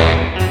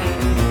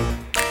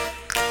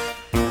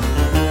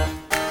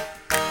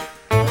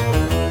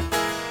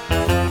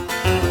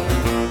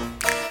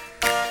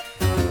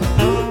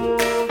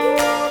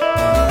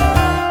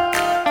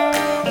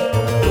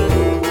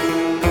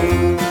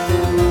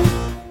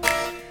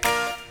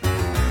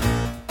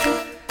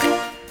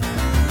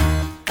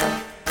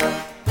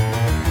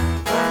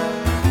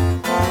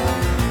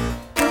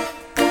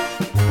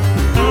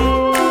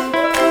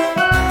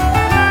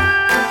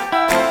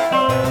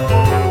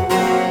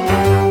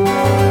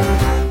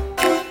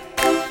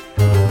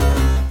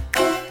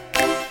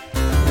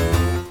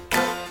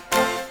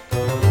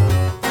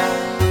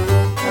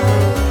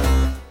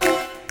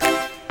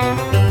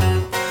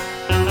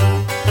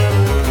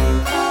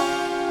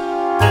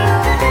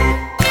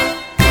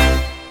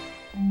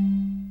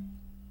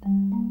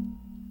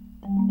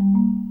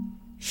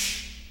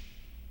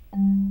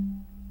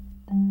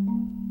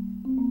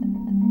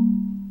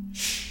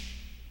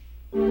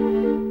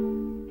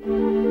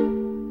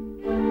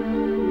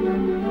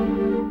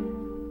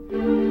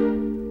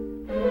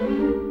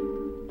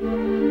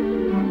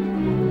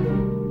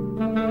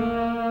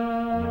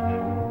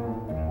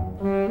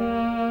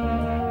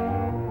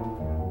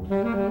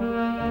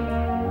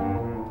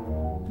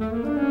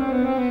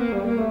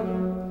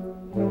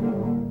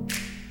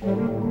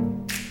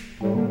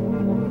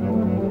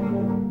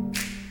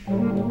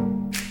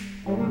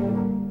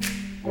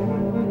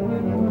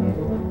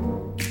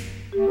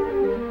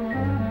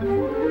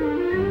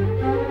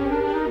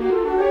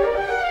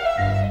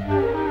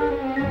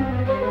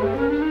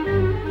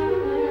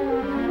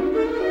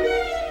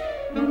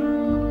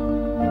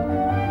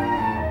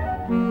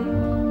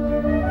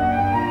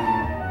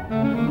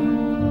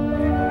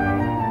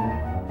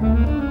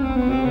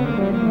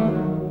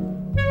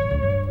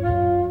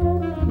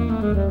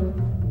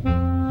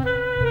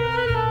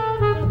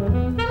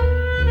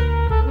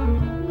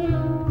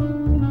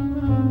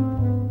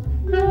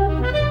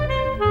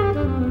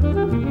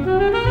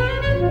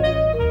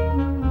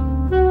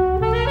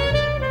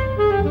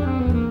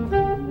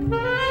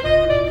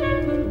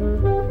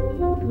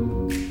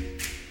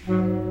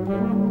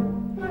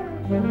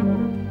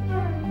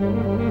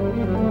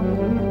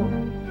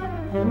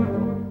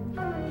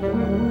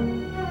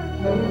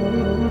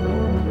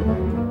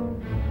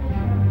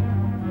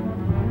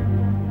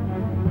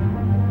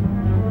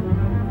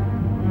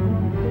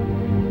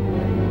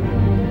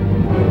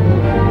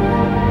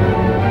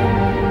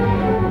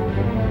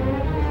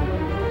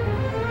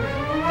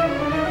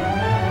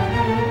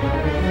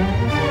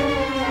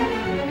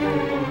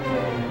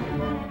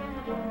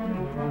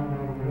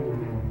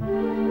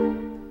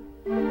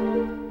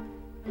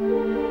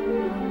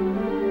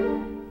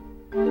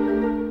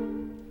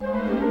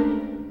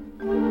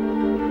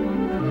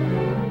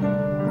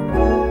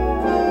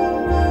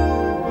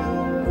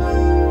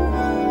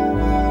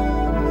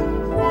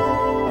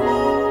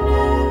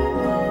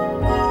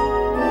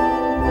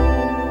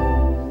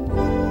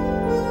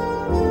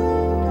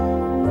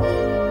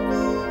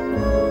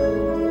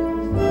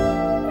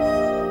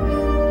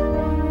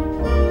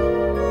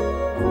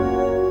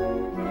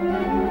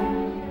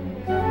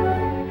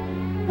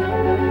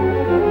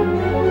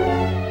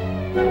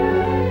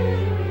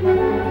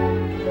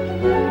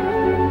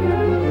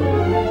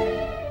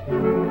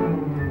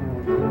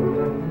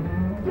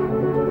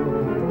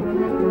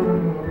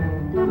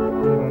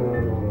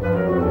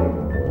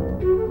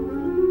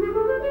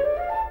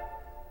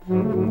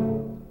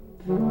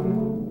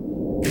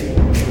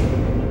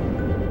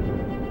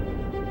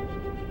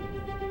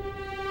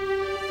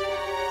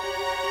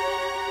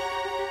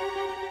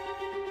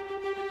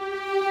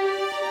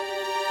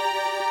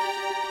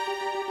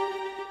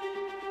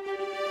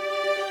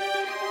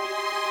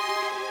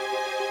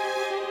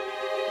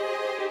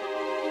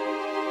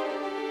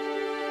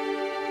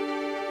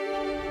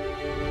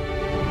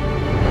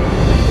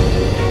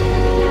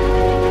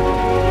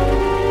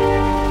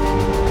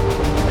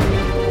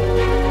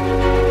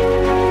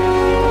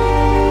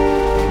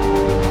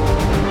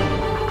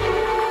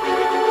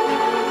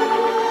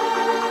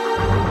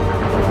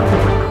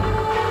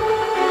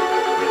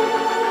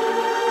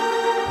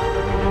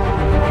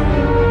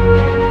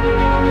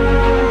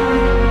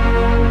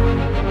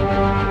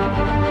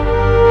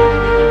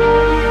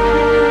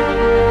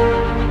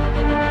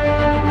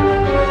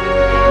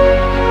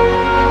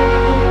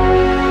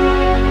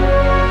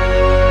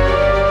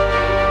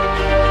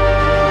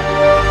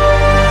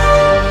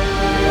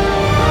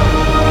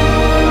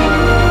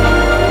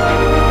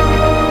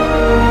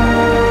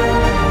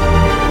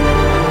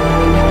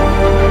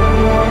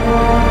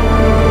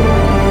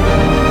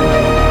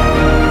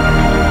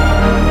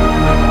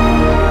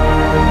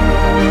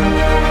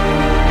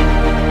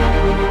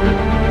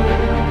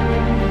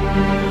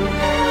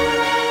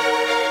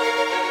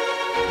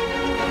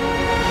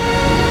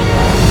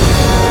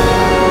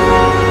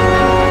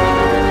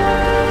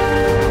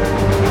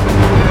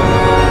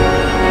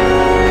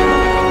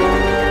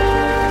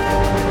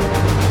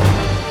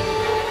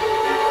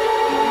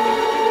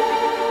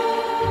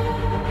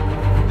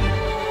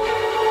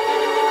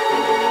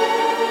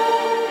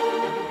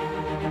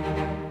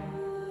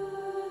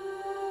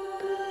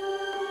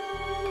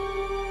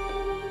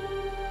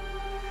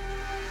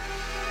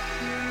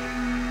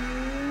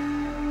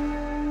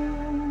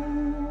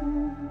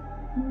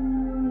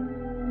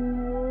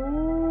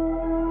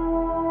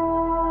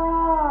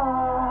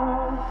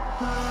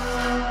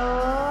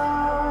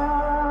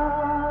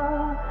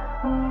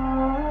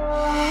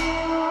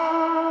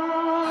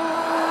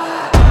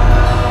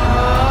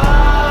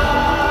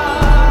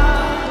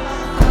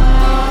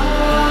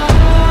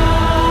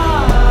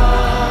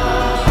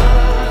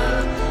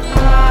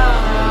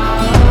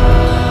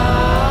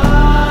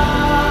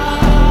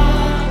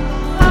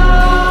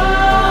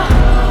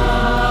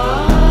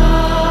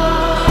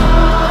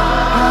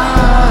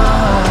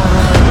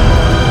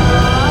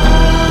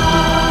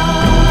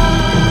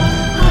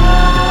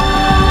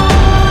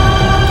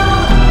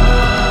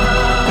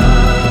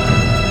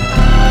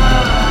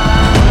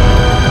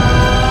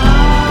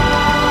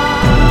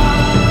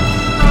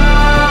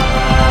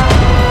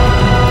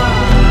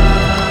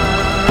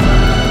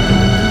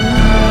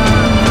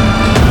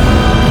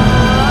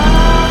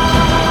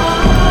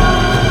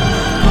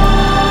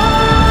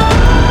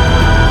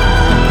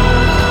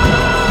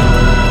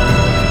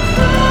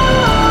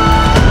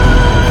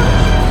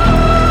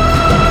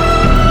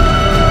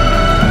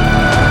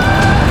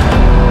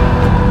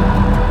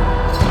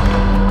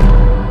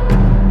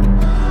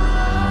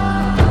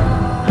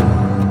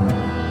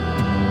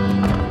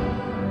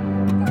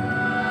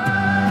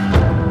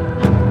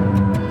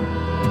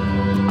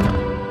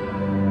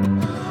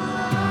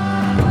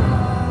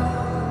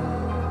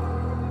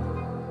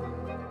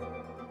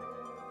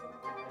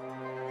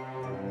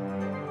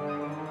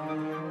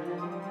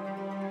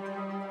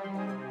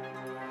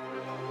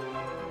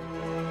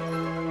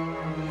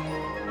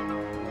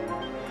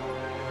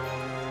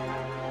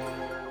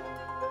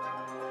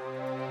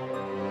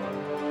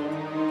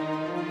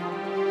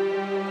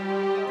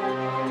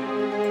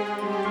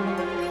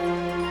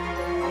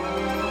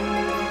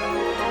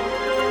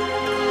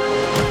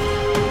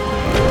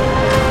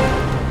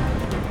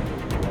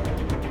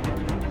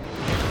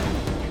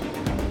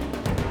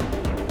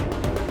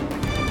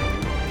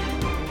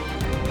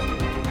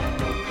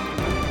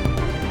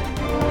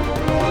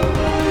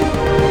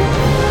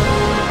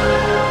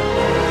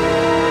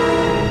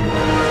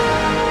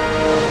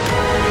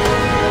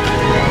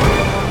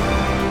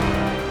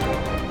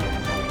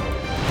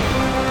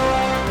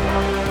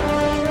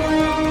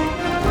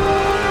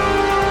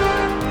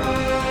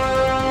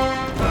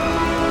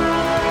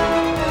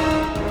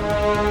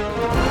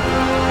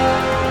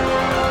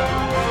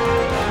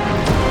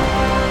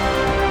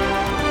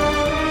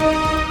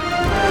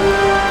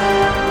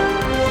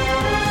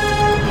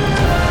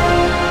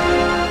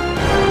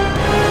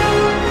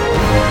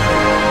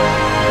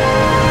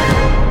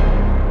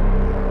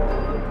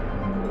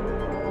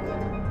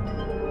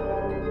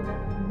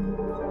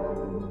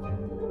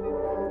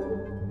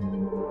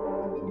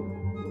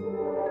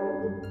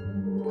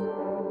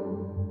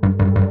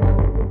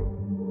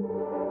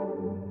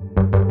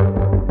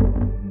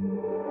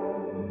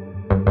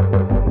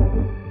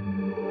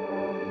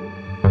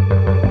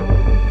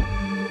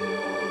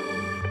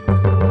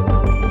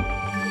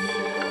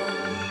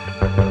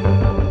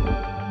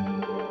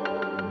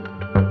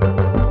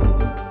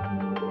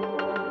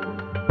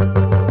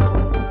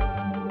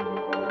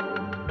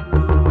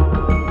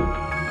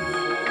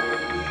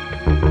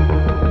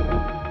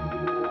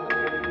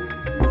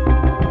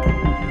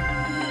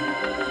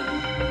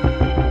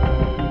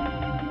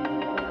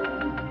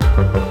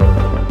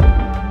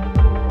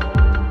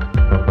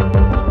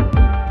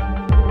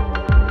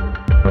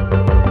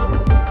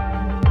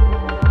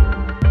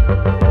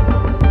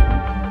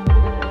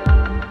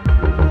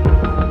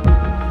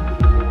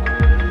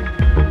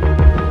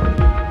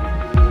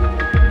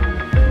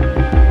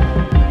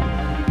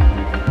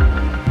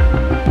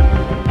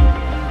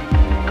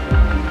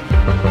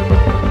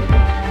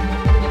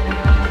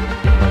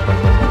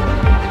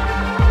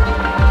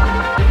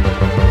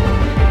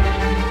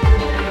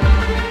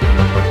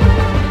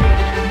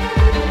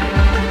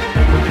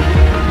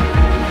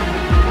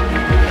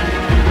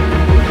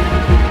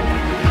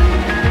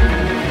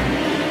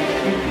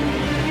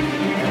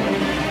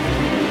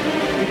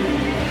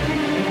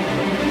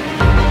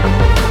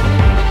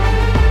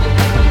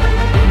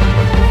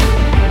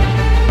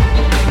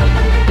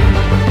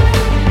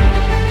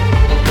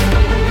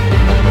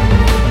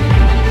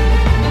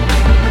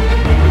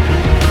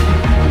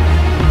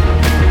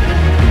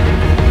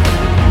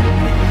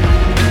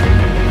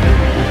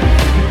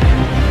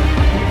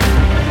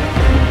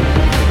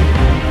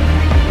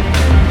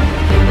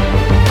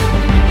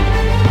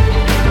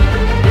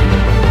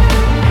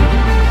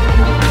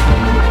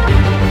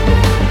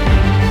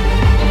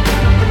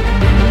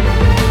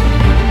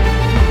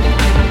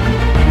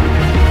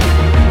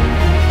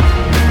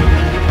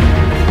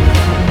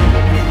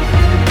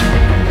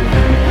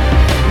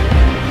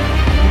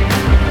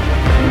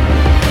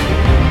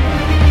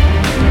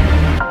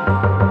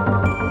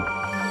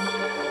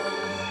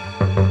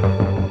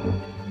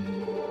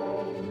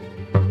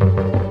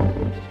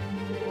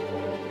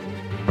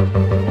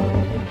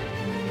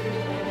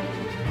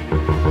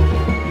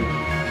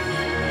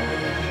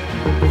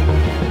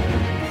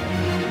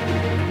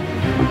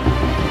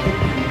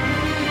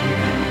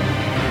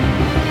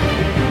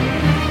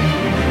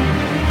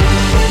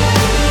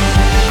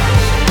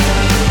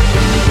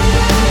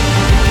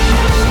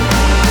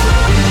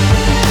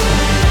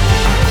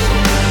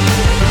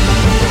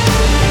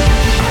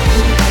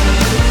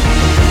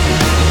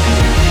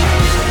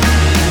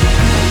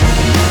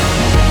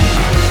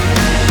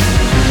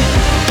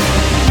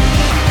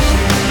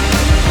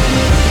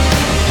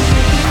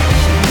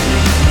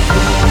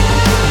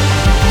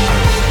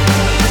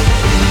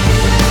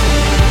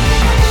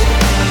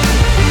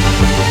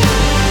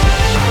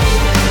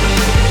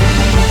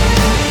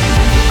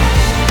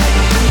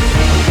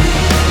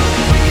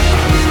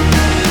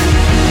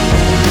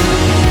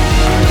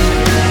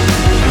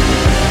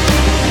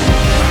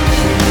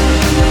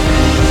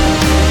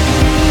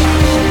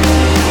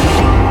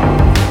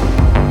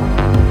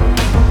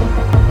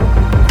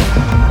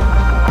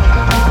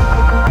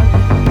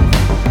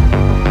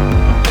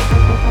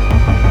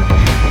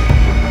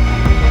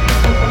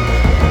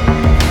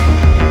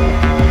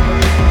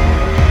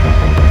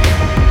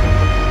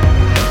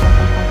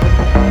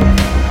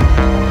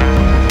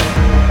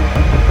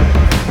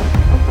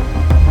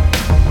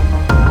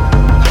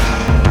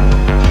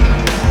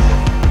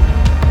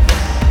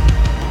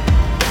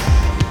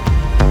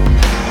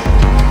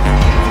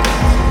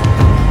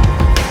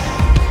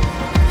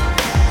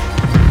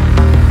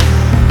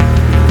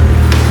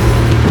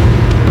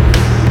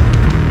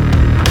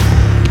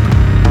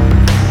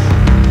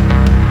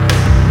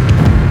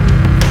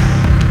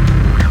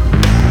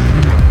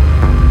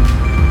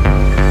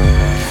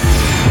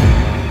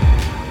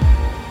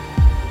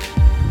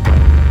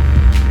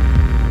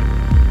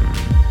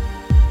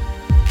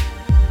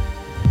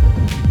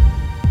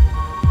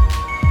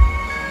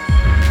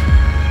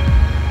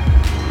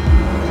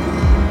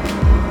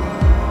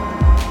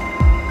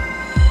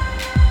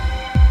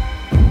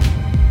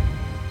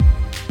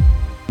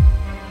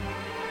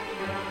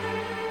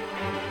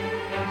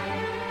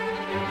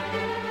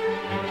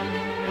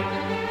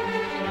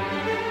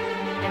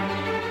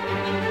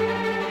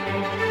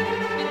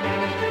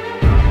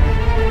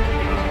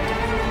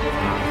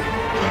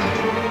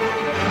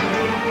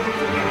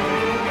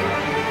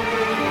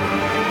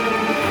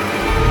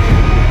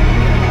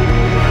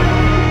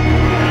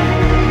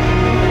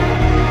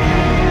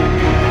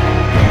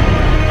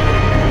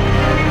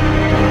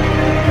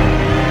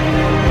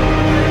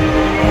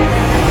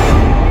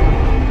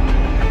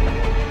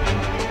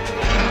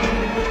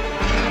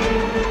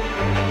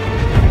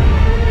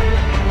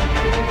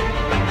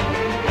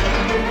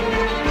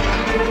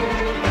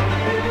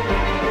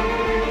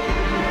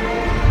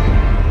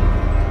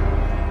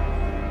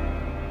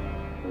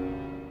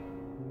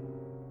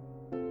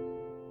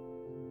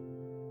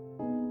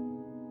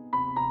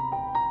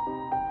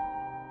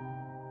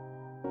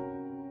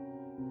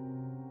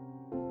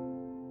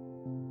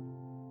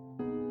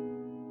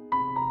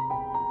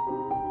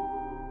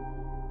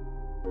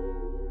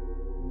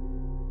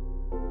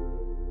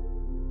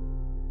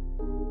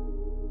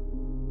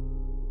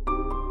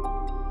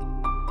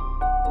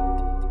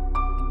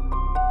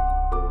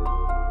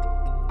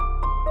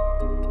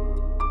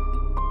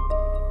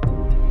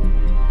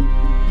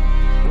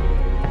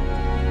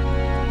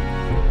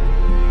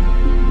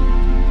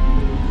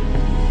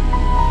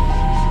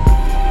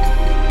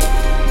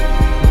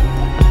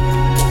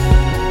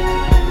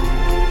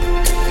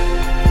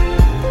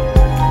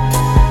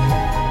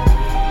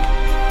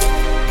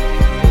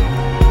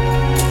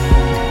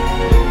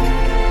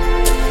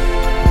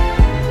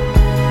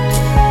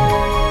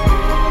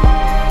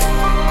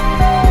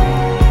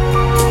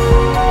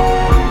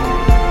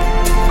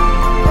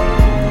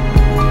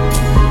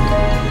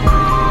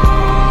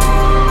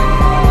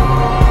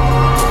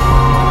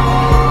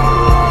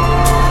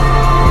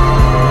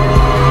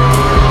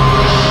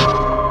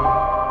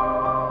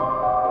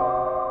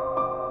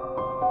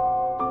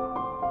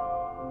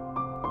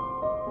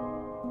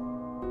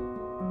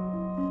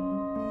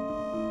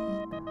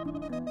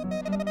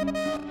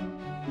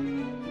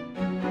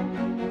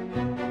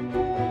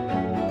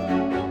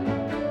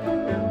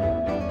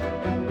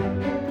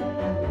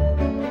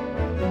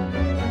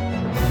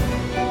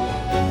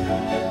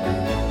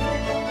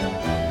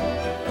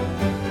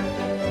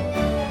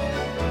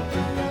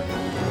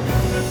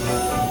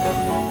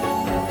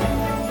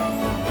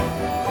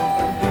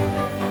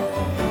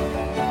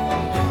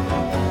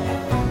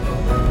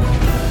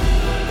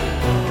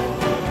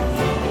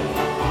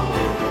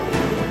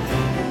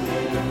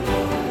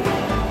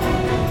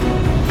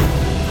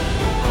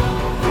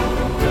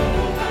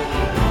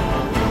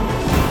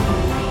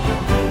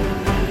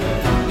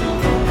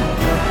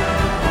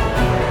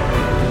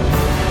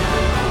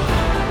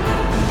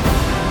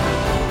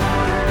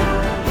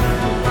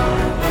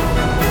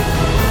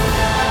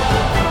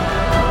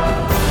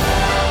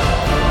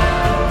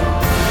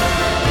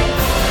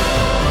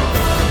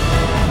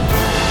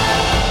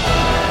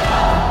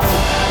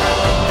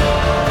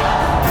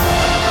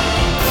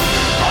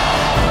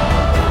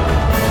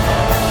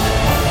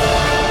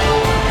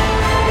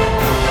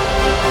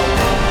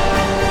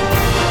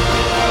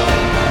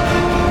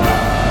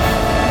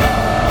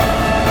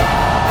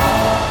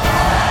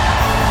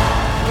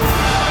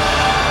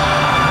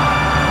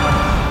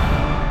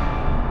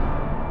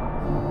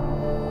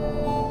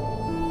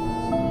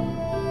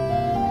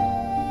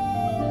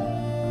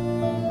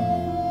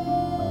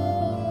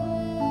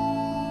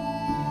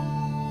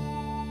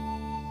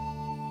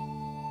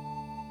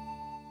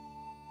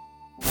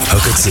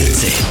 הקצה.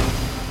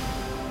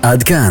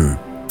 עד כאן,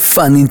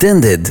 Fun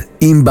Intended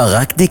עם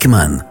ברק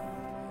דיקמן.